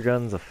thunder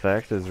gun's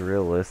effect is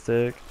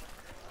realistic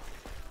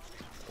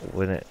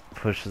when it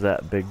pushes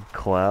that big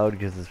cloud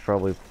because it's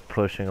probably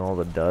pushing all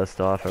the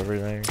dust off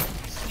everything.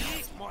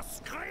 Need more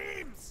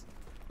screams.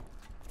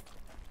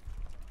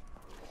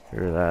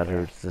 Or that,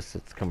 or it's just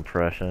its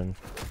compression.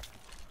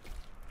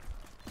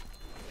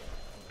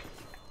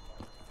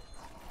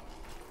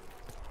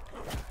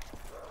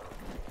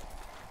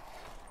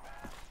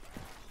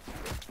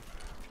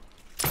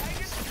 I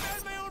can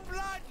smell my own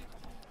blood.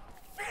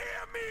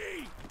 Fear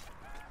me.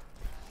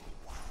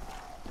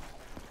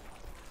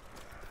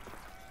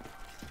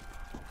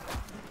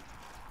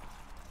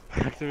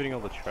 Activating all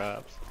the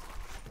traps.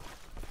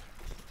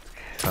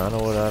 Kinda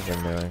what I've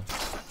been doing.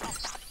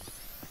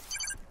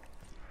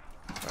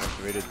 I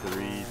activated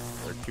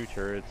 2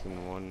 turrets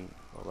and 1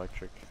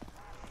 electric.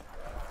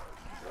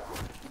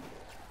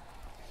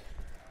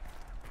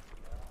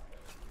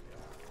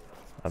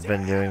 I've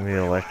been doing the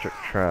electric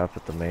trap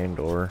at the main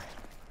door.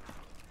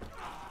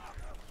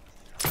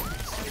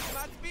 It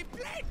must be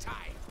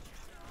playtime.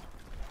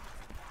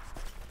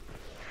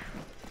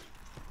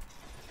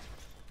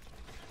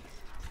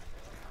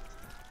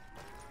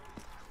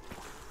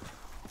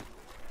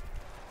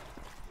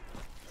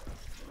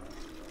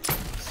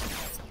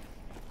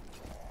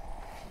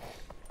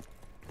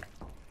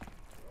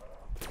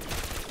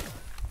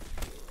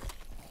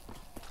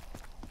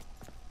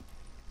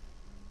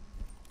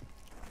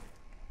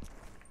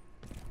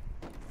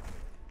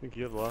 I think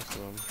you have lost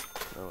them.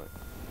 Oh, wait.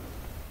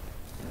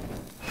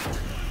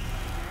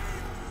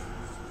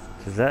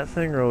 Does that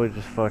thing really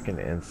just fucking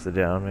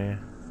insta-down me?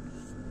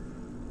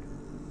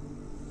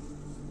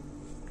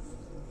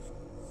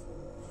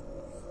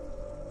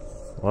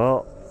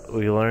 Well,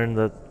 we learned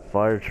that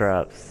fire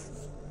traps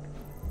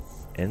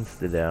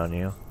insta-down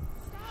you.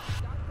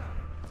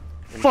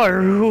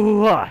 Fire!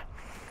 Hoo-ha!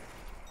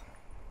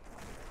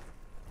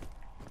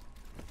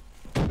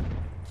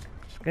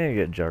 Just gonna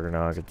get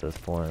Juggernaut at this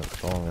point.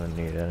 That's all I'm gonna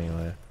need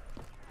anyway.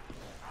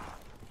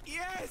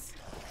 Yes,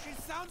 she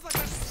sounds like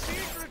a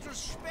secret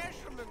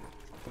specimen.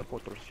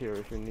 Teleporter's here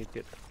if you need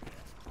it.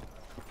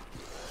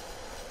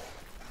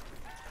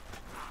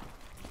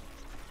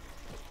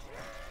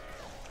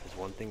 There's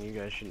one thing you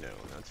guys should know,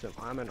 and that's that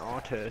I'm an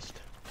autist.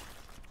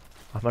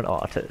 I'm an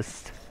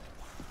autist.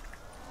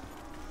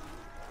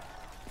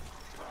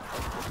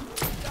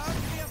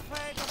 Don't be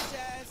afraid of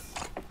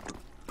death.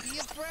 Be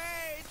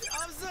afraid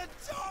of the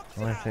doctor.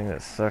 The only thing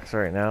that sucks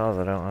right now is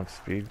I don't have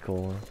speed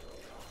cola.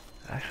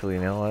 Actually,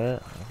 you know what?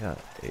 I got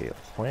a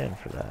plan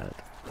for that.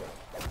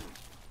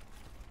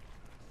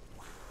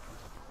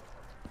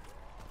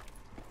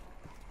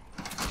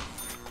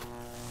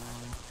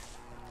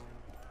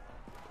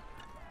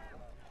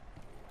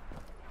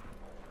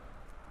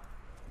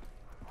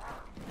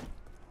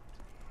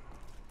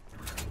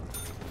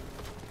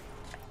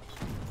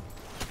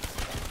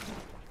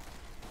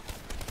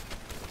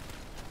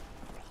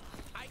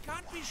 I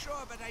can't be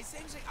sure, but I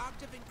think the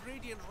active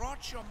ingredient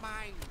rots your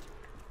mind.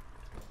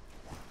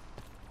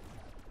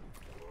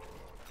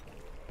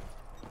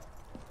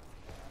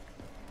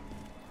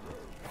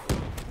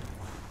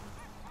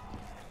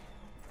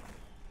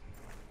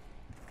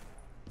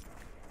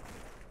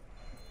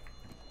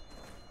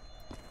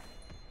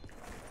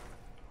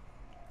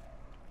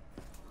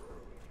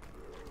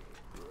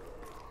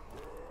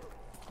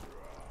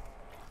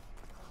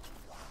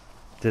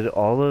 Did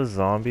all those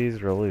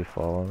zombies really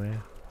follow me?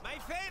 My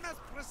fame has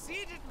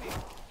preceded me.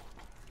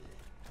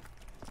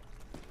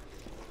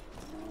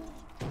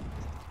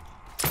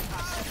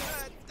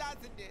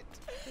 Doesn't it?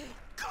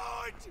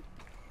 Good!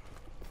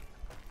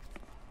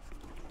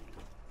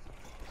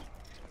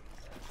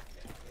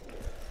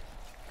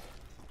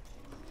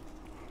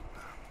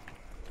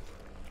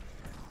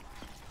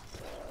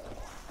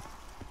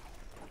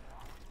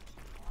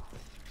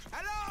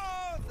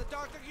 Hello! The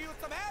doctor can use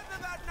some help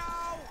with that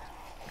now!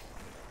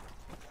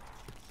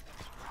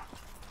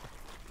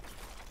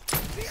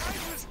 The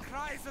anguish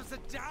cries of the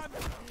damned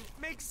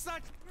make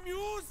such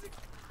music!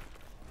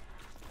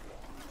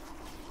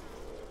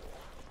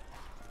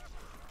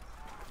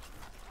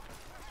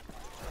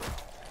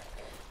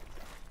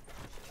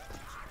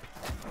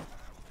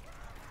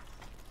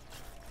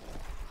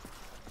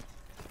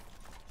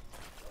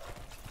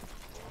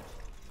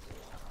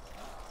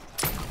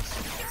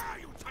 Dare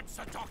you touch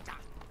the doctor!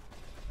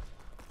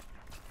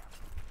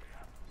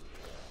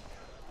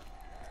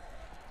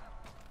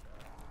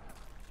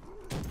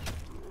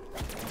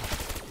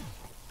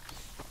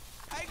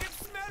 I can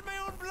smell my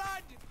own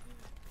blood!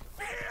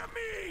 Fear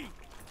me!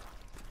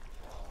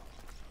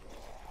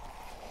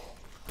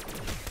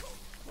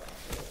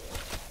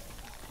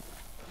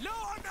 Low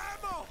on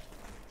ammo!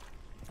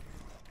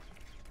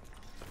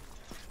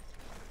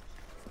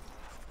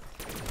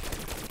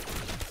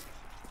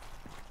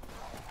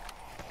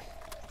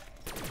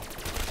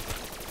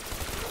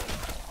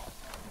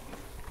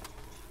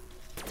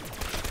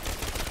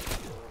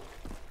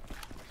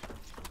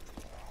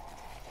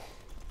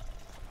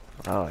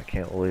 Oh, I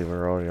can't believe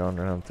we're already on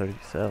round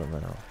 37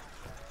 now.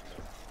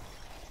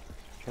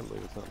 Can't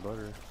believe it's not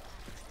butter.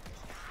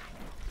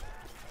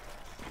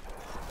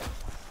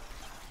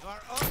 You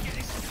are all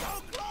getting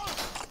so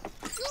close!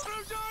 You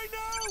will die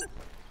now!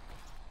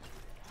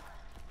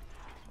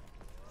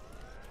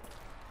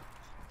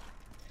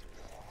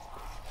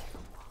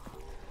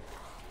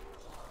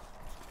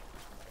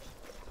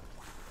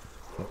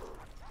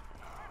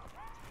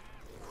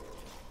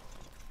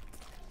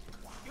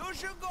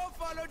 should go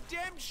follow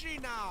Dempsey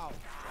now.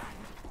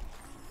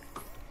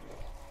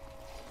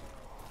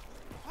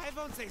 Why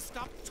won't they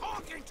stop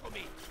talking to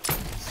me?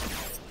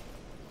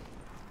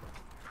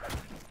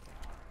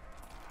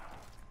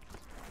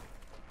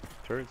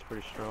 Turret's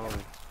pretty strong.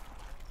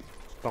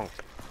 Bonk.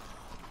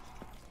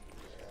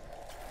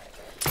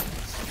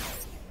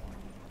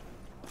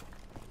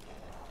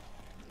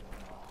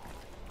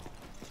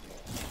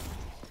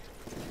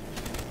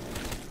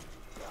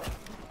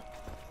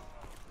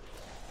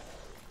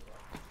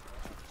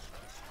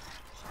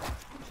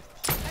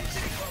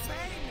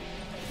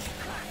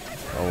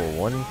 Oh,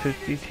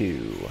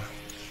 152.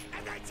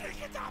 And I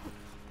take it up.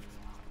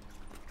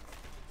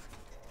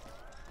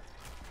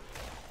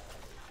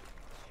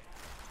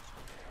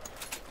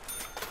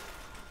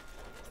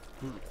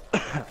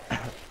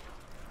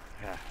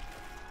 Yeah.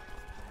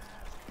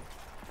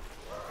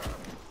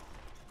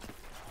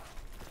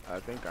 I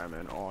think I'm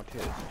an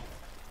autist.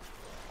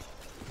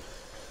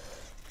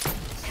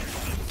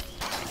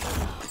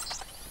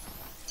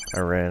 I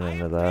ran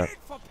into that. Paid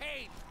for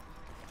pain.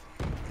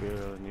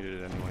 Good,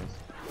 needed it anyways.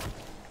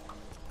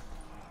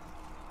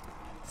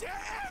 They're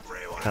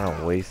everywhere. Kind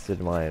of wasted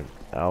my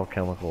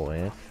alchemical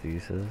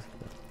antithesis.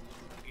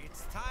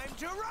 It's time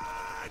to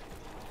run.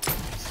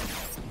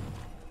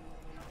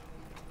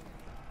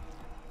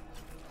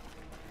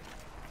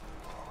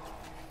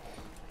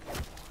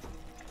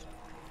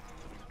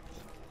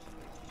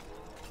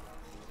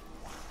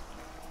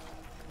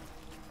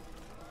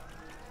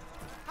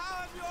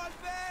 How have you all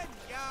been?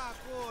 Yeah,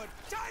 good.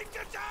 Time to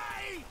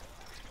die!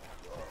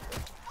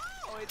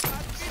 Oh, it's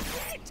not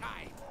been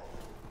daytime.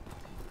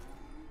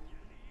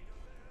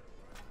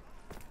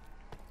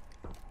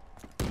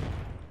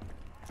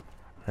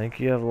 I think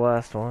you have the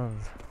last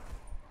ones.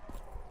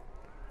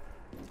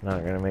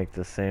 Not gonna make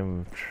the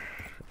same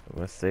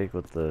mistake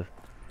with the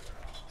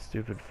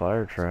stupid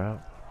fire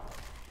trap.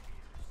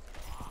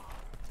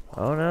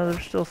 Oh no, they're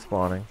still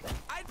spawning.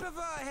 I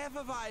prefer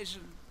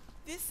Hefeweizen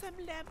with some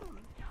lemon.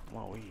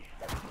 Wowee.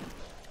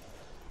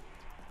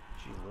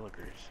 Gee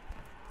willikers.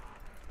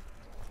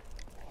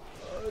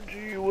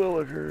 Gee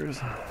Willikers.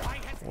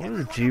 What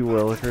is Gee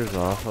Willikers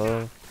off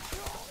of?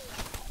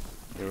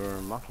 You're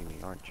mocking me,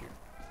 aren't you?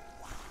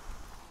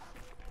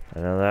 I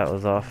know that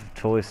was off of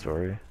Toy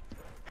Story.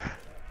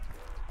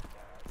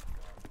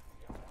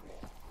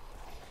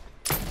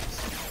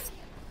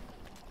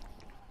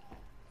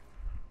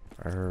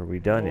 Are we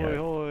done yet?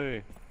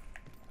 Hoi.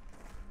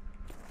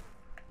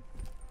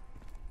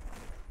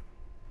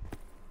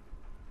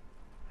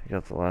 You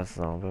got the last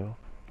zombo.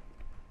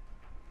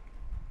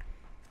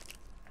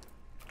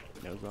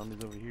 No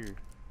zombies over here.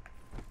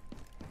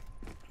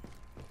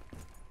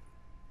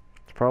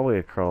 It's probably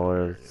a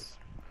crawler. It's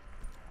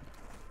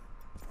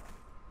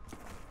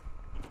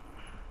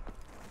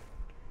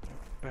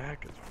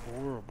Back is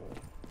horrible.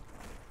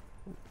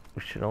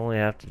 we should only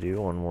have to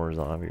do one more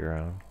zombie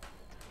round.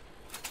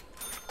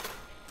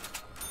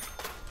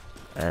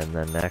 And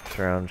the next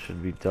round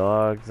should be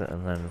dogs,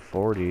 and then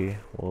 40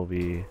 will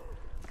be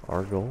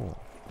our goal.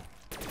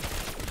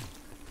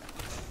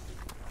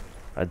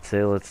 I'd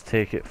say let's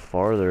take it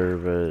farther,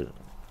 but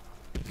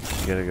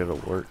you gotta go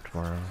to work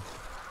tomorrow.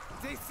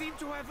 They seem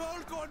to have all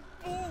gone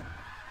boom.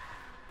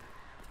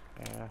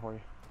 Yeah,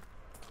 hoi.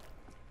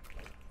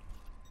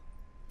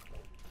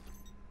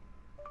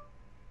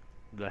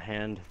 The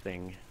hand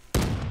thing.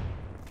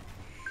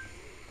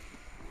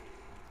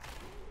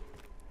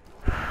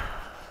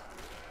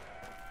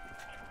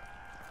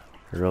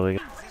 Really?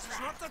 This is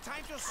not the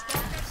time to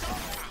stop the dog.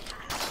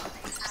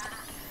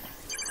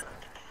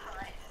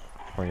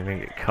 We're gonna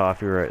get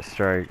copyright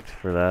striked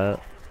for that.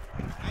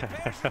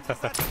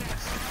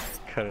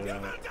 Cut it You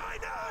out. will die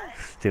now.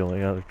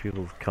 Stealing other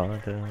people's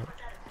content.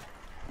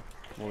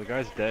 Well, the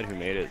guy's dead who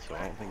made it, so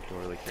I don't think he'll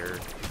really care.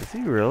 Is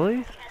he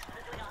really?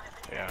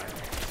 Yeah.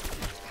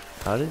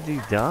 How did he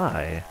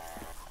die?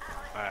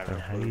 I have And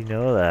no how do clue. you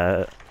know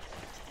that?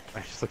 I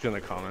just looked in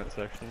the comment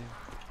section.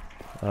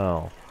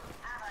 Oh.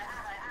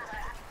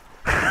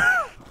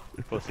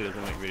 Plus he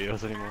doesn't make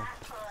videos anymore.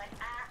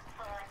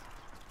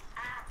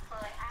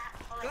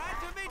 Glad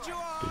to meet you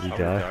all. Did he Oh,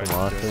 die guys,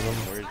 from doing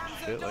autism? Weird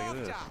shit like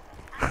this.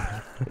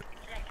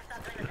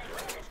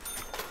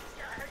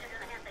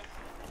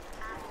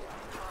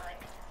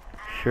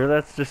 Sure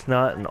that's just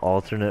not an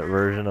alternate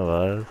version of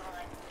us?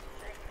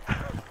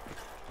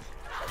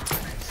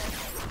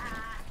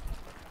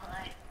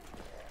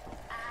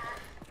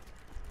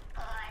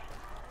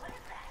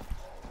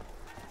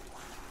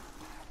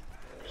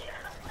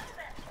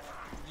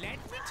 Let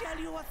me tell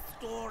you a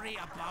story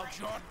about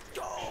your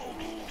dog.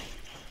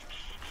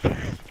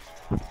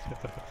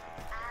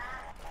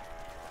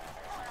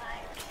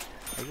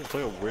 I just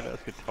play a weird ass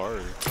guitar.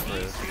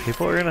 riff.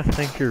 People are gonna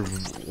think you're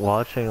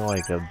watching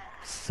like a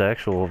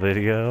sexual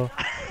video.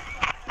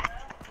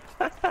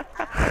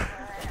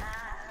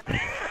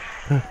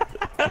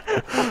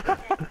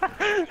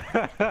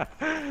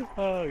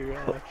 Oh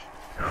gosh.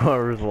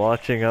 Whoever's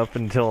watching up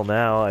until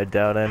now, I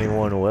doubt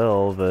anyone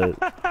will, but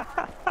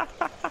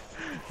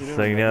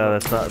so you know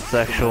that's not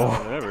sexual.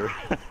 Whatever.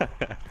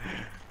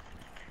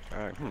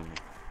 Alright,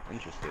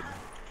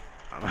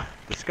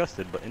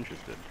 disgusted but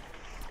interested.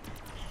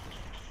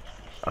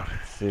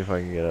 See if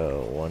I can get a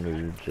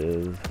wonder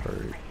jizz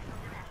first.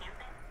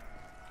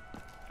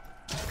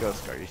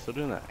 Ghost, are you still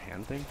doing that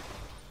hand thing?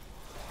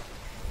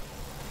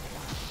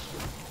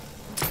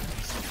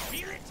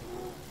 Feel it?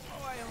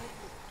 Oh, I hope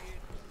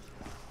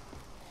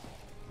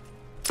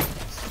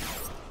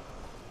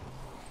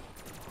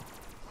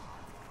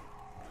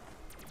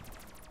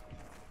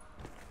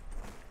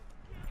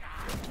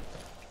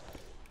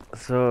you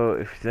So,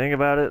 if you think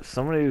about it,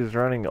 somebody who's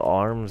running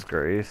arms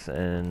grace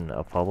in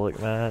a public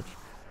match,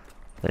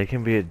 they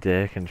can be a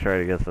dick and try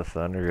to get the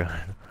thunder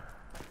gun.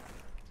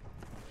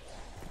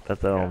 Bet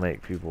that'll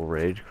make people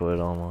rage quit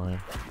online.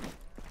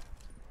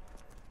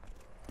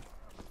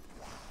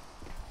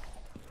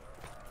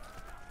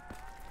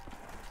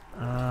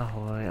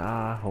 Ahoy,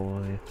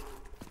 ahoy.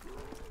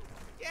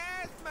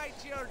 Yes, my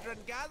children,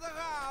 gather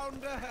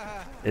round.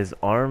 Is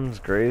arms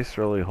grace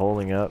really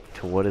holding up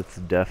to what its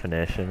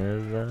definition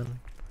is then?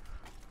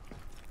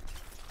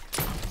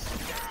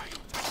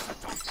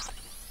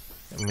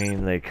 I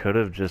mean, they could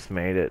have just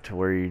made it to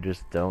where you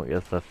just don't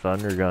get the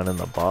thunder gun in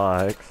the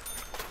box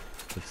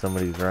if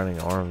somebody's running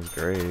arms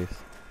grace.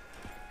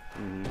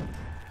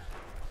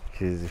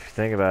 Because if you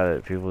think about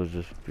it, people would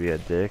just be a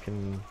dick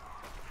and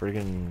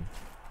friggin'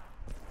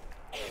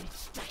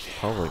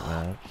 public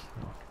match.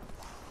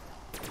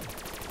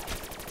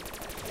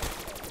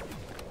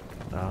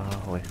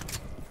 Ahoy.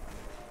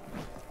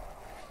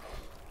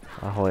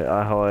 Ahoy,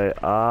 ahoy,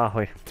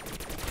 ahoy.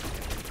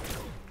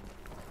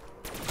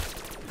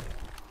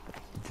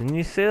 Didn't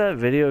you say that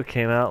video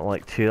came out in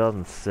like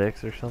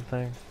 2006 or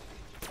something?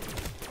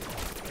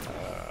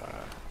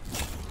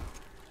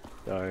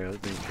 Sorry, I was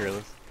being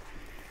careless.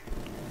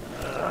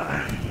 It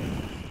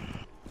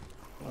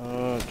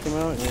came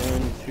out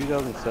in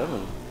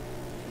 2007.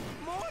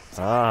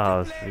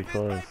 Ah, that's pretty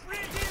close.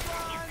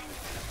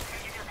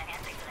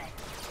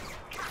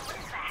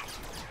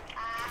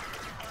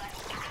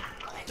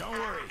 Don't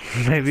worry.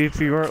 Maybe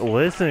if you weren't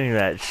listening to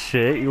that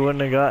shit, you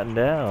wouldn't have gotten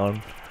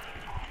down.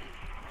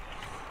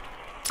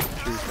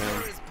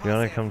 If you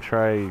wanna come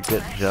try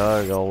get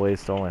Jug, I'll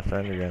waste all my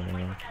thunder gun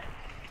anyway.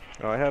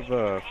 Oh, I have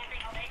in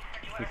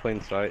plain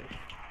sight.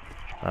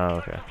 Oh,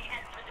 okay.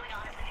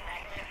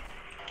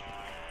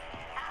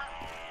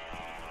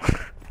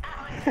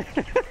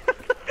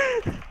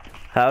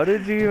 How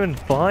did you even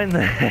find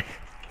that?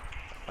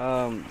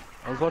 I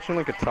was watching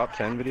like a top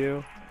 10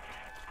 video,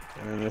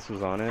 and then this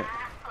was on it.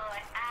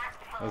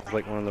 It was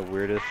like one of the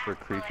weirdest or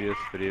creepiest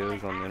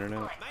videos on the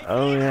internet.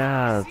 Oh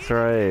yeah, that's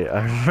right.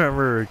 I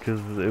remember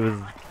because it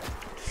was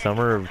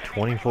summer of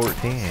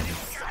 2014.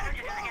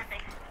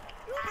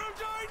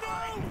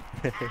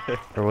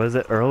 Or was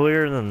it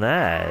earlier than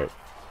that?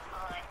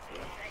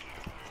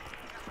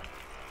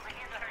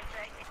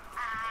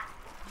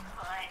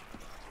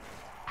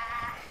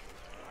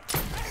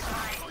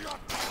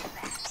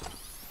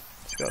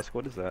 Gus,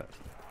 what is that?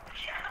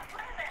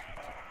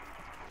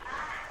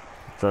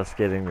 It's us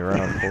getting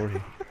around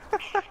 40.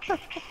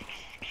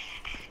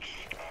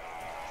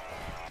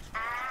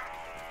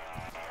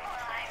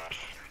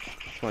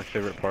 It's my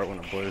favorite part when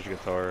it blows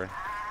guitar.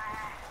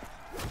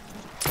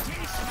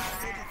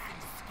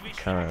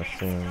 Kind of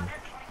assumed.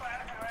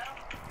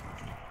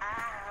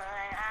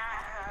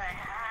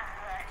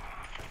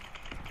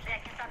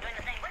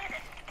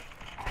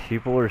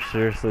 People are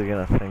seriously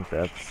gonna think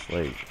that's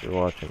like you're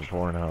watching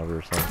Pornhub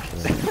or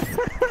something.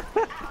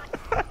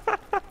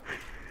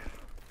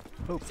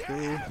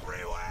 Okay.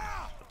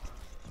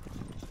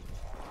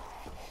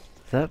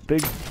 Is that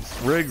big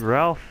rig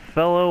Ralph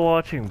fellow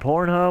watching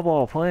Pornhub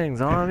while playing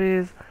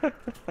zombies? I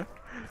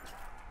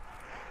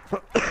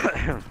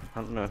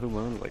don't know who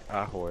moans like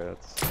ahoy.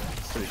 That's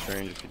pretty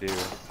strange if you do.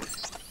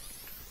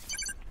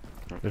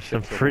 There's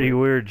some pretty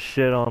weird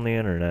shit on the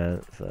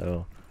internet,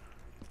 so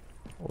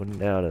wouldn't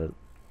doubt it.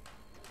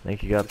 I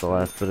think you got the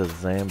last bit of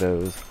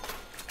Zambos.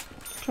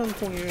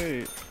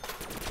 10:28.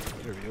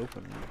 Better be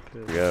open.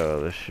 Here we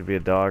go. This should be a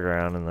dog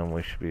round, and then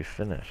we should be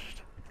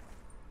finished.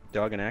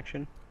 Dog in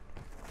action?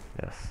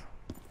 Yes.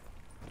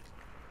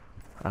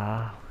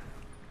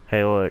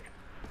 Hey, look.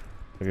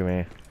 Look at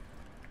me.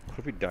 What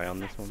if we die on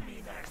this one?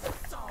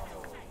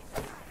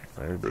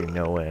 There'd be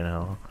no way in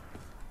hell.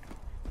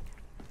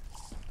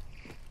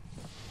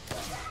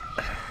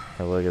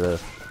 Hey, look at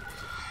this.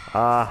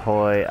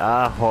 Ahoy,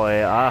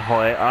 ahoy,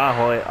 ahoy,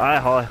 ahoy,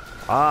 ahoy,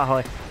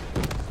 ahoy.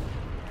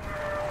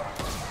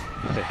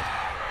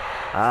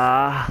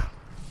 Ahoy.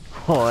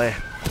 Ahoy.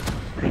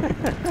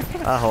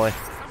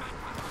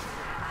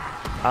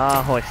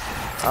 Ahoy.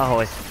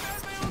 Ahoy.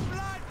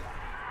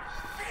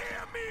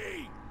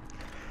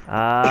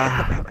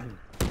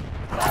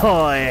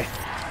 Ahoy.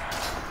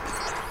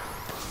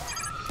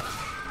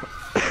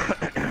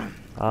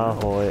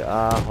 Ahoy,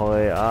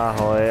 ahoy,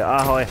 ahoy,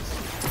 ahoy.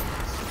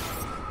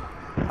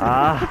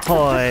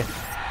 Ahoy.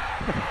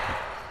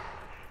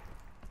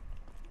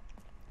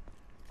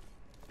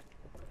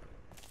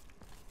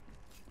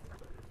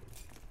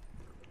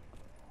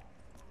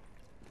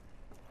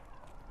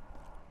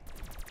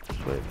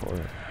 Just wait for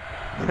it.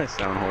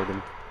 Sound organ.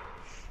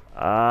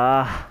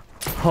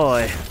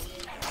 Hoy.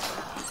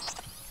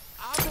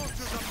 Ammo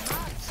to the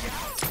max,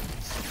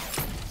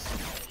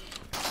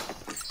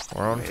 yeah?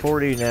 We're on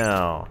 40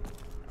 now.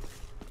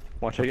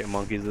 Watch I get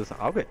monkeys this.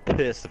 I'll get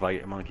pissed if I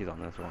get monkeys on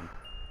this one.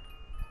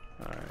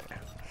 Alright.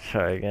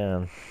 Try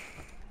again.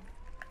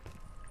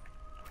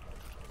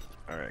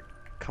 Alright.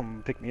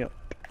 Come pick me up.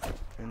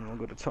 And we'll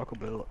go to Taco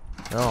Bell.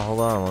 No, hold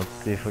on. Let's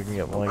see if we can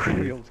get Oh, crap,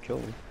 monkeys. you almost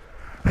killed me.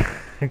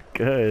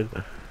 Good.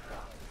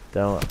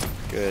 Don't.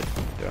 Good.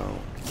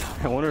 Don't.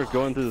 I wonder if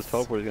going through this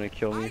teleport is gonna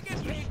kill I me.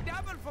 get paid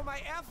double for my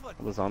effort.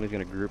 The zombie's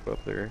gonna group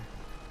up there.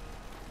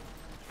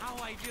 How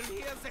I will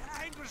hear the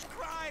anguish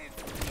cries.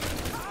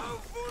 How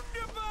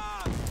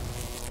wunderbar!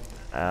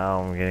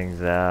 Ow, I'm getting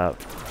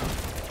zapped.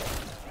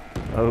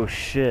 Oh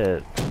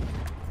shit.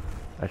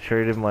 I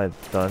traded my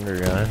thunder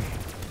gun.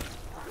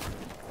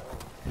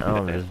 Now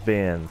I'm just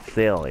being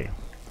silly.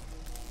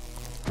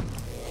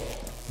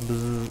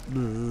 Bzz,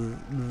 bzz,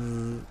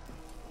 bzz.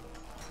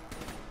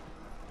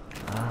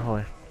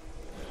 Oh,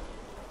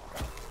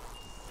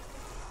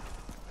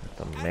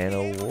 the man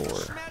of war.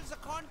 Smells the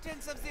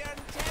contents of their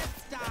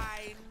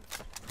intestine.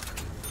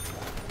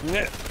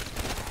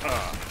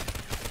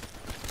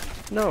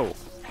 No.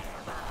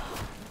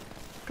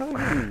 Come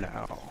here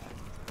now.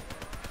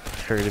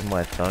 Traded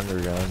my thunder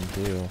gun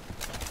too.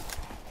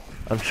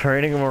 I'm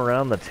trading them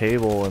around the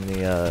table in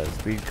the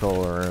speed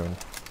cola room.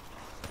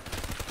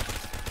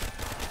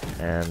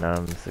 And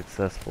I'm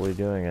successfully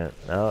doing it.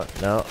 No,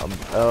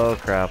 oh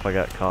crap, I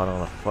got caught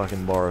on a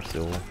fucking bar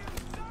stool.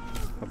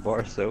 A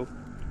bar soap.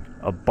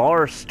 A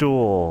bar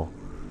stool!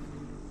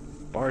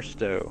 Bar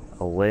stow.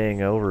 A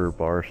laying over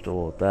bar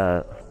stool at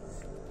that.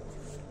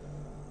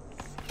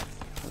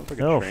 Looks like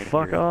a No, train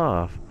fuck here.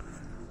 off.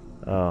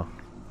 Oh,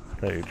 I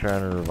thought you were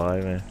trying to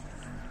revive me.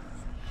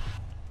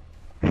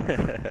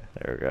 There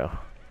we go.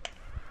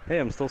 Hey,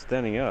 I'm still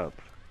standing up.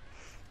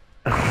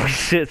 Oh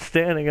shit,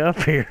 standing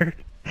up here.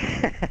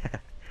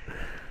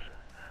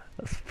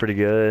 That's pretty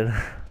good.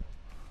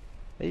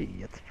 Hey,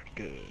 that's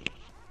pretty good.